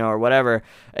back. Or whatever.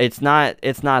 It's not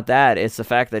that. It's the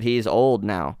fact that he's old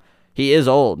now. He is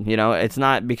old, It's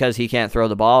not because he can't throw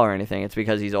the ball or anything. It's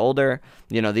because he's older.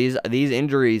 These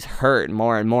injuries hurt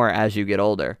more and more as you get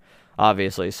older,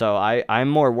 obviously. So I'm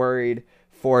more worried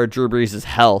for Drew Brees'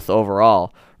 health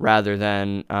overall rather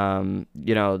than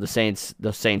the Saints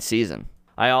season.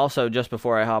 I also, just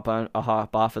before I hop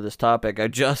off of this topic, I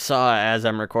just saw, as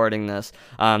I'm recording this,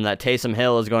 that Taysom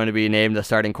Hill is going to be named the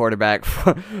starting quarterback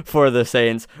for the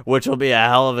Saints, which will be a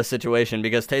hell of a situation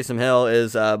because Taysom Hill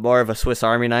is more of a Swiss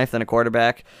Army knife than a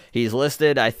quarterback. He's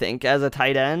listed, I think, as a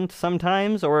tight end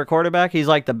sometimes or a quarterback. He's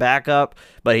like the backup,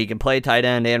 but he can play tight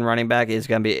end and running back. It's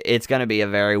gonna be a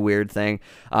very weird thing,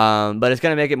 but it's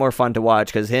gonna make it more fun to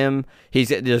watch because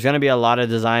there's gonna be a lot of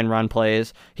design run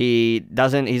plays. He's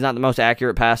not the most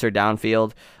accurate passer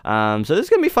downfield. So this is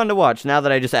gonna be fun to watch. Now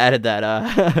that I just added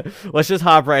that, let's just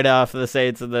hop right off the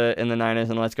Saints and the Niners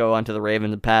and let's go on to the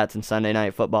Ravens and Pats and Sunday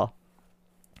Night Football.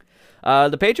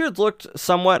 The Patriots looked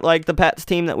somewhat like the Pats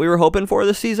team that we were hoping for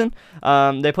this season.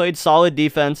 They played solid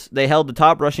defense. They held the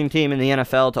top rushing team in the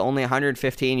NFL to only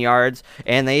 115 yards,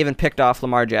 and they even picked off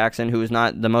Lamar Jackson, who is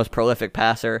not the most prolific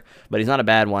passer, but he's not a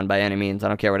bad one by any means. I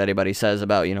don't care what anybody says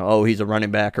about, he's a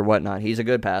running back or whatnot. He's a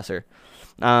good passer.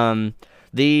 So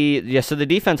the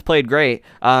defense played great,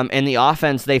 and the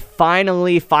offense, they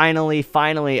finally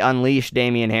unleashed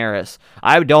Damian Harris.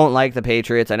 I don't like the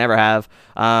Patriots, I never have,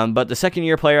 but the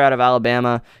second-year player out of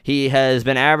Alabama, he has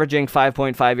been averaging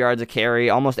 5.5 yards a carry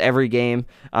almost every game,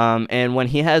 and when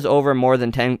he has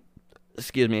when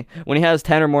he has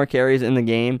 10 or more carries in the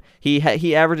game,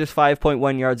 he averages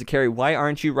 5.1 yards a carry. Why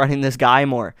aren't you running this guy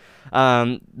more?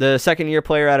 The second-year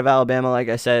player out of Alabama, like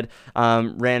I said,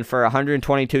 ran for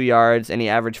 122 yards, and he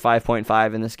averaged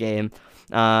 5.5 in this game.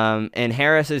 And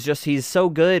Harris he's so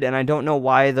good, and I don't know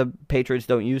why the Patriots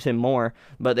don't use him more,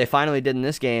 but they finally did in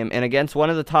this game. And against one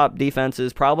of the top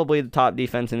defenses, probably the top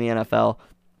defense in the NFL,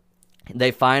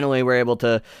 they finally were able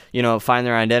to, find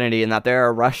their identity and that they're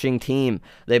a rushing team.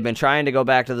 They've been trying to go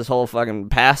back to this whole fucking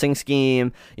passing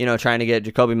scheme, trying to get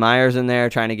Jacoby Myers in there,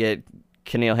 trying to get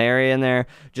N'Keal Harry in there.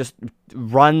 Just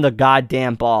run the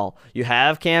goddamn ball. You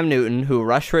have Cam Newton, who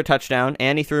rushed for a touchdown,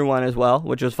 and he threw one as well,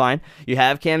 which was fine. You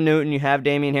have Cam Newton, you have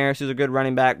Damian Harris, who's a good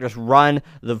running back. Just run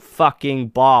the fucking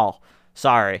ball.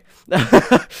 Sorry.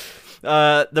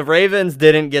 The Ravens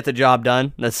didn't get the job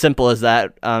done. As simple as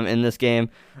that in this game.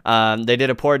 They did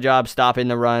a poor job stopping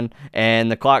the run,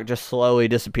 and the clock just slowly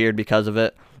disappeared because of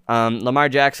it. Lamar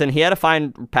Jackson, he had a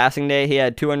fine passing day. He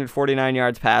had 249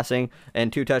 yards passing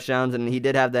and 2 touchdowns, and he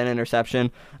did have that interception.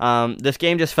 This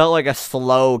game just felt like a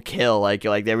slow kill, like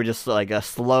they were just like a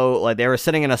slow, like they were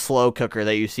sitting in a slow cooker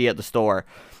that you see at the store.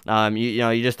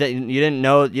 You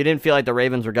didn't feel like the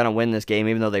Ravens were gonna win this game,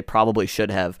 even though they probably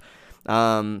should have.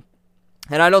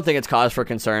 And I don't think it's cause for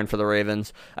concern for the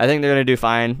Ravens. I think they're going to do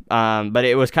fine. But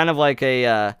it was kind of like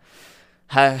it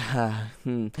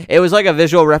was like a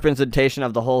visual representation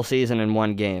of the whole season in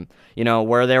one game,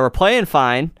 where they were playing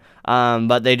fine,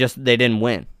 but they didn't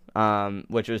win,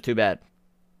 which was too bad.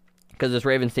 Because this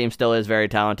Ravens team still is very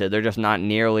talented. They're just not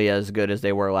nearly as good as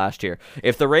they were last year.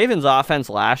 If the Ravens offense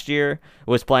last year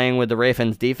was playing with the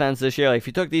Ravens defense this year, like if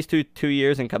you took these two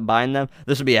years and combined them,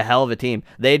 this would be a hell of a team.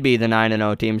 They'd be the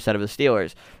 9-0 team instead of the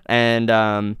Steelers.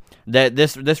 And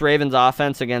this Ravens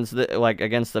offense against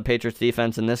the Patriots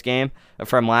defense in this game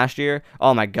from last year,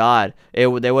 oh my God, they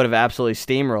would have absolutely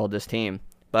steamrolled this team.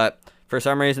 But for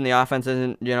some reason, the offense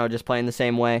isn't, just playing the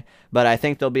same way. But I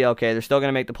think they'll be okay. They're still going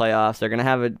to make the playoffs. They're going to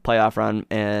have a playoff run,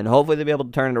 and hopefully they'll be able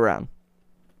to turn it around.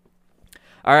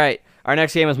 All right, our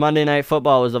next game is Monday Night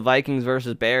Football. It was the Vikings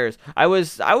versus Bears. I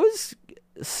was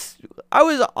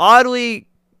oddly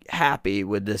happy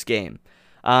with this game.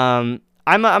 I'm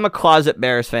a closet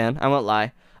Bears fan. I won't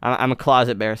lie. I'm a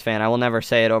closet Bears fan. I will never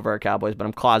say it over our Cowboys, but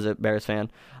I'm a closet Bears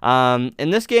fan.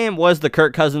 And this game was the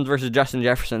Kirk Cousins versus Justin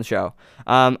Jefferson show.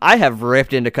 I have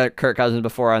ripped into Kirk Cousins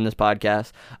before on this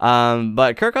podcast,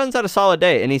 but Kirk Cousins had a solid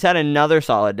day, and he's had another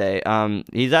solid day.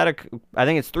 He's I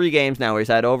think it's 3 games now where he's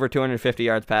had over 250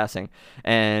 yards passing,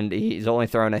 and he's only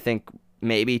thrown, I think,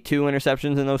 maybe 2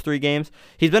 interceptions in those 3 games.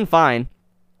 He's been fine.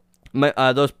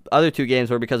 Those other 2 games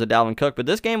were because of Dalvin Cook, but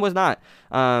this game was not,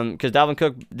 because Dalvin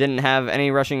Cook didn't have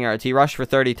any rushing yards. He rushed for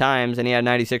 30 times, and he had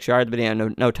 96 yards, but he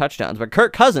had no touchdowns. But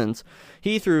Kirk Cousins,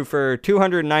 he threw for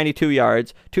 292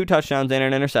 yards, 2 touchdowns, and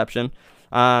an interception.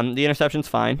 The interception's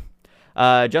fine.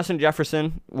 Justin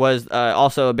Jefferson was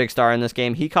also a big star in this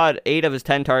game. He caught 8 of his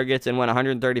 10 targets and went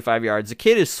 135 yards. The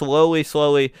kid is slowly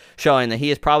showing that he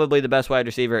is probably the best wide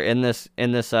receiver in this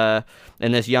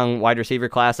young wide receiver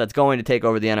class that's going to take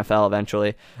over the NFL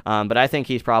eventually. But I think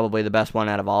he's probably the best one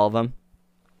out of all of them.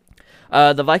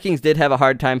 The Vikings did have a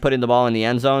hard time putting the ball in the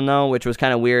end zone, though, which was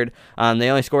kind of weird. They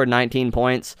only scored 19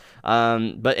 points,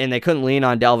 and they couldn't lean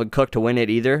on Dalvin Cook to win it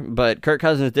either. But Kirk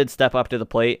Cousins did step up to the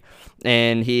plate,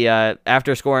 and he,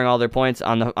 after scoring all their points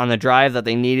on the drive that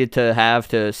they needed to have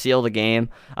to seal the game,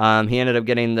 he ended up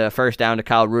getting the first down to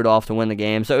Kyle Rudolph to win the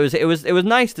game. So it was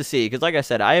nice to see, because like I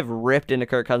said, I have ripped into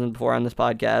Kirk Cousins before on this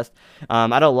podcast.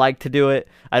 I don't like to do it.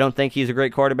 I don't think he's a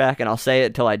great quarterback, and I'll say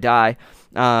it till I die.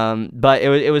 But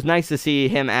it was nice to see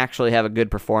him actually have a good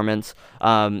performance,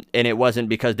 and it wasn't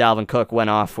because Dalvin Cook went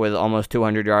off with almost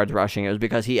 200 yards rushing. It was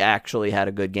because he actually had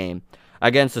a good game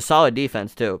against a solid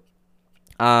defense too.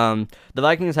 The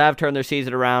Vikings have turned their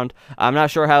season around. I'm not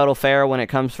sure how it'll fare when it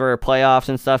comes for playoffs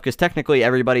and stuff, because technically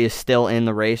everybody is still in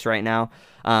the race right now.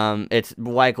 It's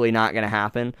likely not going to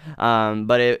happen,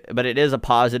 but it is a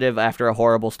positive after a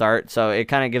horrible start, so it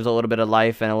kind of gives a little bit of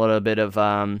life and a little bit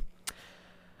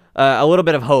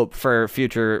of hope for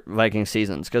future Viking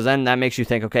seasons, because then that makes you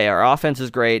think, okay, our offense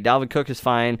is great, Dalvin Cook is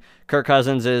fine, Kirk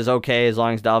Cousins is okay as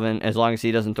long as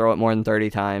he doesn't throw it more than 30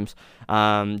 times.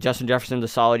 Justin Jefferson's a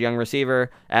solid young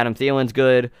receiver. Adam Thielen's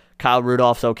good. Kyle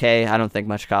Rudolph's okay. I don't think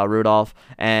much Kyle Rudolph.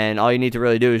 And all you need to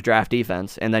really do is draft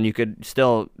defense, and then you could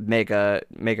still make a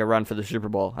run for the Super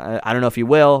Bowl. I don't know if you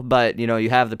will, but you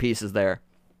have the pieces there.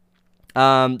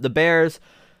 The Bears.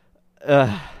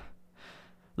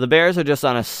 The Bears are just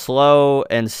on a slow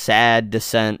and sad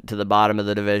descent to the bottom of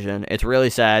the division. It's really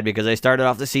sad because they started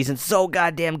off the season so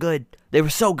goddamn good. They were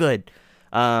so good.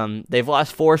 They've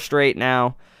lost 4 straight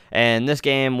now, and this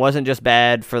game wasn't just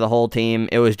bad for the whole team.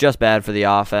 It was just bad for the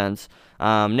offense.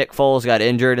 Nick Foles got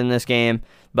injured in this game,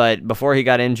 but before he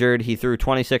got injured, he threw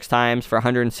 26 times for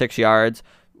 106 yards,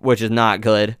 which is not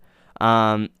good.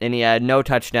 And he had no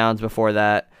touchdowns before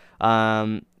that.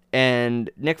 And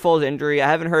Nick Foles' injury, I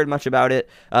haven't heard much about it.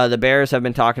 The Bears have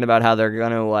been talking about how they're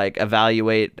going to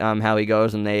evaluate how he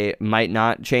goes, and they might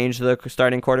not change the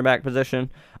starting quarterback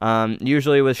position.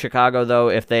 Usually with Chicago, though,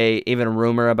 if they even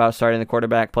rumor about starting the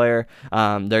quarterback player,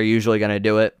 they're usually going to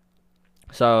do it.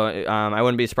 So I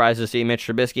wouldn't be surprised to see Mitch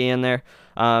Trubisky in there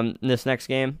in this next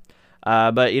game.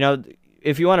 But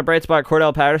if you want a bright spot,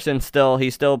 Cordell Patterson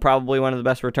he's still probably one of the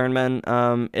best return men.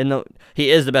 He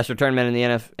is the best return man in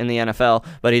the NFL,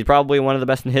 but he's probably one of the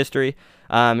best in history.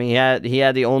 He had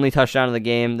the only touchdown of the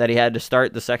game that he had to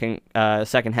start the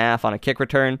second half on a kick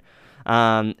return.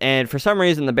 And for some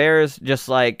reason, the Bears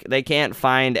they can't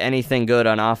find anything good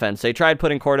on offense. They tried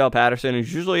putting Cordell Patterson,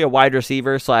 who's usually a wide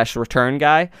receiver / return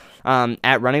guy,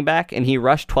 at running back, and he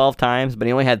rushed 12 times, but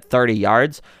he only had 30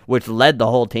 yards, which led the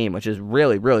whole team, which is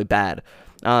really, really bad.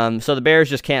 So the Bears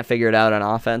just can't figure it out on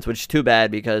offense, which is too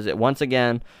bad, because once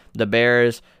again, the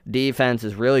Bears defense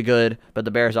is really good, but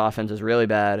the Bears offense is really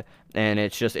bad, and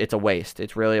it's a waste.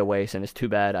 It's really a waste, and it's too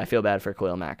bad. I feel bad for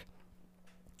Khalil Mack.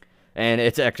 And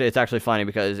it's actually funny,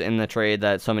 because in the trade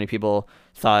that so many people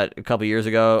thought a couple years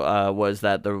ago was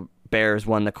that the Bears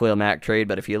won the Khalil Mack trade,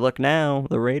 but if you look now,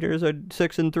 the Raiders are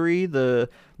 6-3,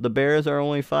 the Bears are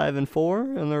only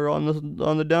 5-4, and they're on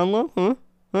the down low,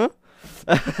 huh?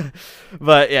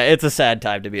 But yeah, it's a sad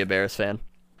time to be a Bears fan.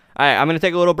 All right, I'm gonna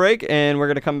take a little break, and we're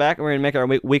gonna come back, and we're gonna make our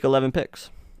Week 11 picks.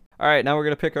 All right, now we're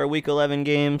going to pick our Week 11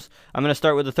 games. I'm going to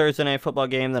start with the Thursday Night Football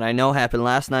game that I know happened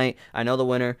last night. I know the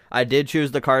winner. I did choose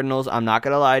the Cardinals. I'm not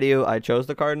going to lie to you. I chose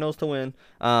the Cardinals to win.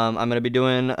 I'm going to be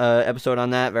doing an episode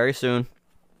on that very soon.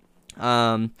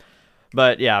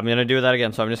 But yeah, I'm going to do that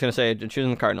again, so I'm just going to say choosing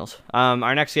the Cardinals.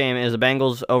 Our next game is the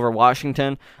Bengals over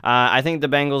Washington. I think the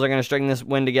Bengals are going to string this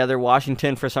win together.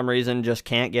 Washington, for some reason, just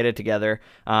can't get it together.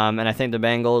 And I think the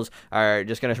Bengals are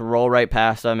just going to roll right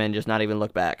past them and just not even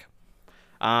look back.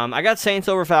 I got Saints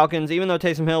over Falcons. Even though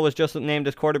Taysom Hill was just named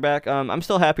as quarterback, I'm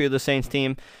still happy with the Saints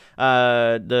team.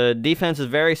 The defense is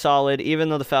very solid. Even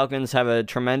though the Falcons have a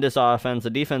tremendous offense,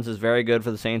 the defense is very good for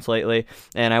the Saints lately,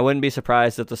 and I wouldn't be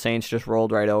surprised if the Saints just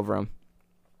rolled right over them.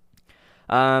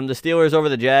 The Steelers over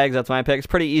the Jags, that's my pick. It's a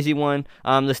pretty easy one.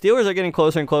 The Steelers are getting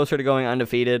closer and closer to going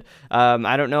undefeated.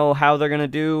 I don't know how they're going to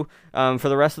do for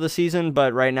the rest of the season,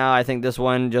 but right now I think this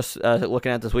one, just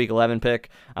looking at this Week 11 pick,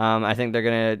 I think they're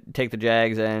going to take the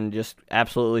Jags and just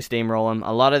absolutely steamroll them.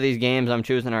 A lot of these games I'm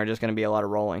choosing are just going to be a lot of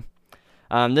rolling.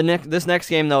 This next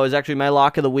game, though, is actually my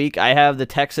lock of the week. I have the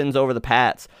Texans over the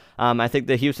Pats. I think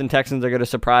the Houston Texans are going to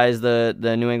surprise the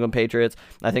New England Patriots.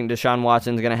 I think Deshaun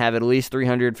Watson's going to have at least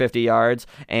 350 yards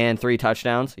and 3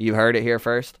 touchdowns. You heard it here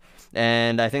first.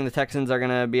 And I think the Texans are going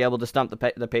to be able to stump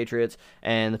the Patriots,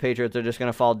 and the Patriots are just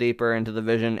going to fall deeper into the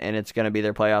division, and it's going to be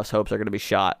their playoffs hopes are going to be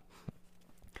shot.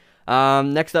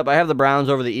 Next up, I have the Browns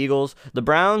over the Eagles. The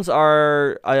Browns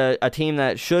are a team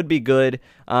that should be good.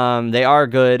 They are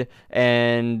good,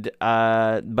 and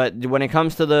but when it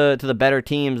comes to the better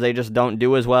teams, they just don't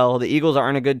do as well. The Eagles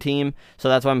aren't a good team, so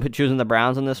that's why I'm choosing the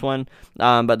Browns in this one.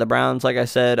 But the Browns, like I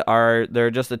said,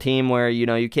 they're just a team where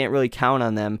you can't really count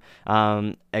on them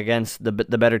against the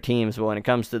better teams. But when it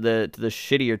comes to the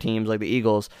shittier teams like the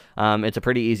Eagles, it's a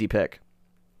pretty easy pick.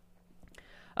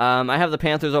 I have the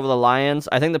Panthers over the Lions.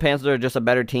 I think the Panthers are just a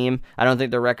better team. I don't think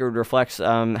their record reflects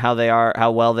how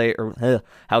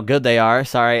good they are.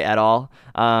 Sorry, at all.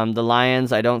 The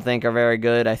Lions, I don't think are very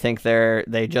good. I think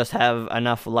they just have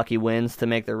enough lucky wins to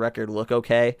make their record look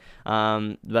okay.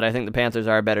 But I think the Panthers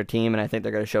are a better team, and I think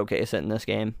they're going to showcase it in this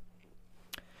game.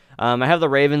 I have the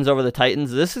Ravens over the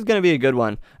Titans. This is going to be a good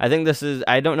one. I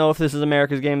don't know if this is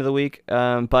America's Game of the Week,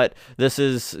 but this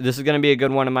is going to be a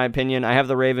good one in my opinion. I have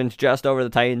the Ravens just over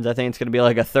the Titans. I think it's going to be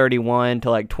like a 31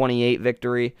 to 28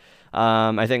 victory.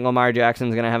 I think Lamar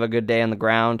Jackson's going to have a good day on the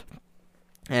ground.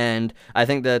 And I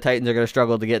think the Titans are going to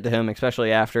struggle to get to him,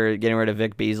 especially after getting rid of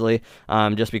Vic Beasley,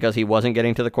 just because he wasn't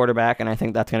getting to the quarterback. And I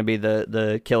think that's going to be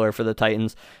the killer for the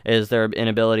Titans, is their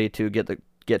inability to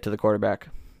get to the quarterback.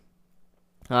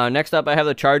 Next up, I have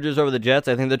the Chargers over the Jets.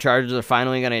 I think the Chargers are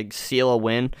finally going to seal a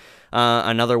win,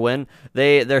 another win.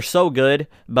 They're so good,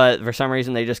 but for some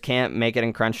reason they just can't make it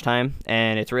in crunch time,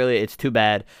 and it's too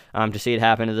bad to see it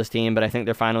happen to this team. But I think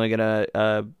they're finally going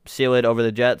to seal it over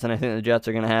the Jets, and I think the Jets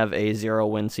are going to have a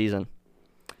 0-win season.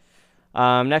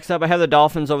 Next up, I have the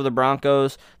Dolphins over the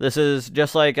Broncos. This is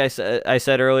just like I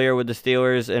said earlier with the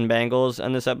Steelers and Bengals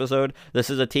in this episode. This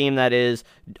is a team that is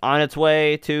on its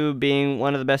way to being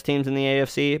one of the best teams in the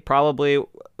AFC. Probably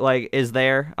is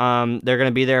there. They're going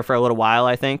to be there for a little while,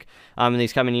 I think, in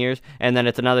these coming years. And then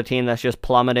it's another team that's just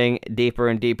plummeting deeper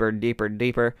and deeper and deeper and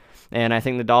deeper. And I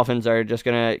think the Dolphins are just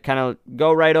going to kind of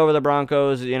go right over the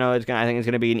Broncos. I think it's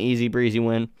going to be an easy breezy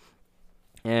win.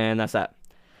 And that's that.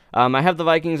 I have the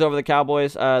Vikings over the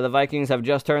Cowboys. The Vikings have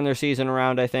just turned their season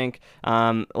around, I think.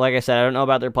 Like I said, I don't know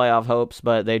about their playoff hopes,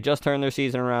 but they just turned their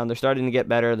season around. They're starting to get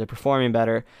better. They're performing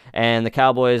better. And the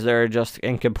Cowboys, they're just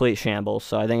in complete shambles.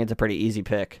 So I think it's a pretty easy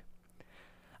pick.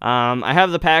 I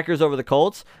have the Packers over the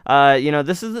Colts.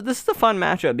 This is a fun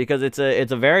matchup because it's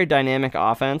a very dynamic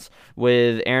offense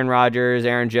with Aaron Rodgers,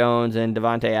 Aaron Jones, and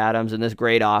Devontae Adams, and this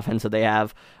great offense that they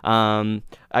have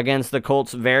against the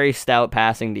Colts' very stout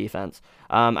passing defense.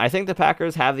 I think the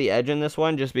Packers have the edge in this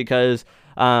one just because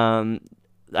I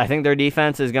think their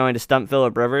defense is going to stump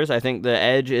Phillip Rivers. I think the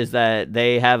edge is that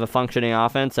they have a functioning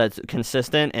offense that's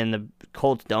consistent, and the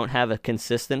Colts don't have a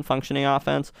consistent functioning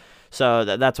offense. So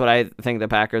that's what I think the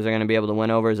Packers are going to be able to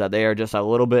win over, is that they are just a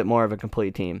little bit more of a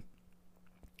complete team.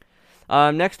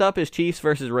 Next up is Chiefs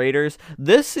versus Raiders.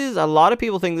 A lot of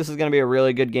people think this is going to be a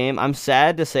really good game. I'm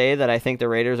sad to say that I think the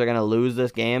Raiders are going to lose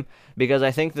this game because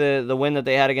I think the win that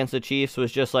they had against the Chiefs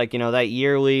was just that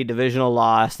yearly divisional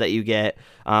loss that you get.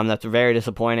 That's very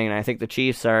disappointing, and I think the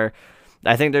Chiefs they're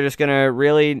just going to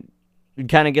really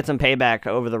kind of get some payback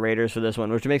over the Raiders for this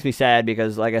one, which makes me sad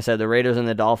because, like I said, the Raiders and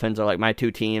the Dolphins are my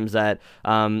two teams that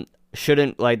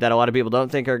that a lot of people don't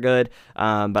think are good,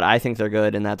 but I think they're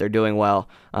good and that they're doing well.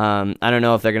 I don't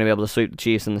know if they're going to be able to sweep the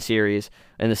Chiefs in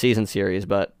the season series,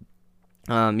 but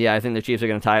I think the Chiefs are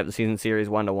going to tie up the season series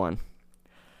 1-1.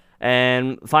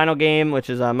 And final game, which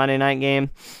is a Monday night game,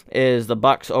 is the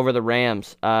Bucs over the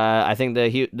Rams. I think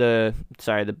the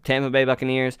Tampa Bay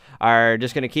Buccaneers are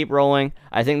just going to keep rolling.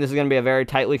 I think this is going to be a very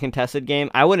tightly contested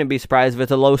game. I wouldn't be surprised if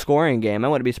it's a low-scoring game. I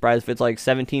wouldn't be surprised if it's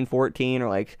 17-14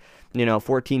 or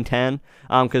 14-10,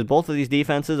 because both of these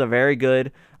defenses are very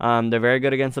good. They're very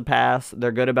good against the pass.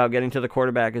 They're good about getting to the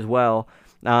quarterback as well.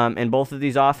 And both of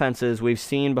these offenses, we've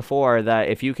seen before that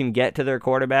if you can get to their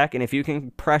quarterback and if you can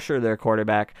pressure their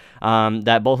quarterback,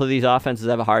 that both of these offenses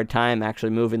have a hard time actually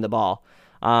moving the ball.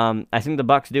 I think the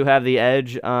Bucs do have the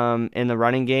edge in the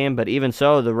running game, but even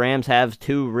so, the Rams have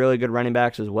two really good running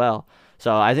backs as well.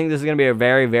 So I think this is going to be a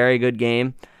very, very good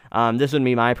game. This would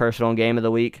be my personal game of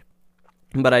the week,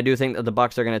 but I do think that the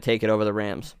Bucs are going to take it over the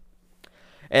Rams.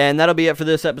 And that'll be it for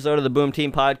this episode of the Boom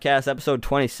Team Podcast, episode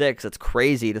 26. It's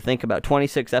crazy to think about,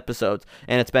 26 episodes,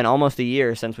 and it's been almost a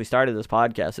year since we started this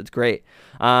podcast. It's great.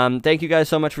 Thank you guys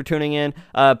so much for tuning in.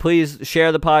 Please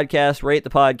share the podcast, rate the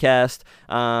podcast,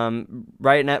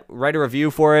 write a review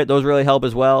for it. Those really help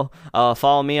as well.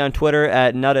 Follow me on Twitter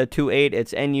at Nutta28.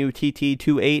 It's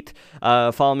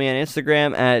NUTT28. Follow me on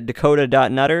Instagram at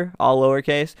Dakota.Nutter, all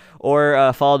lowercase,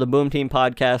 or follow the Boom Team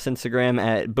Podcast Instagram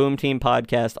at Boom Team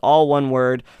Podcast, all one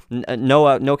word.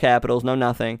 Stafford, no Capitals, no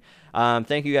nothing.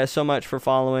 Thank you guys so much for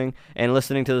following and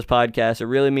listening to this podcast. It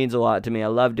really means a lot to me. I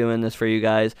love doing this for you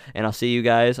guys, and I'll see you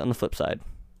guys on the flip side.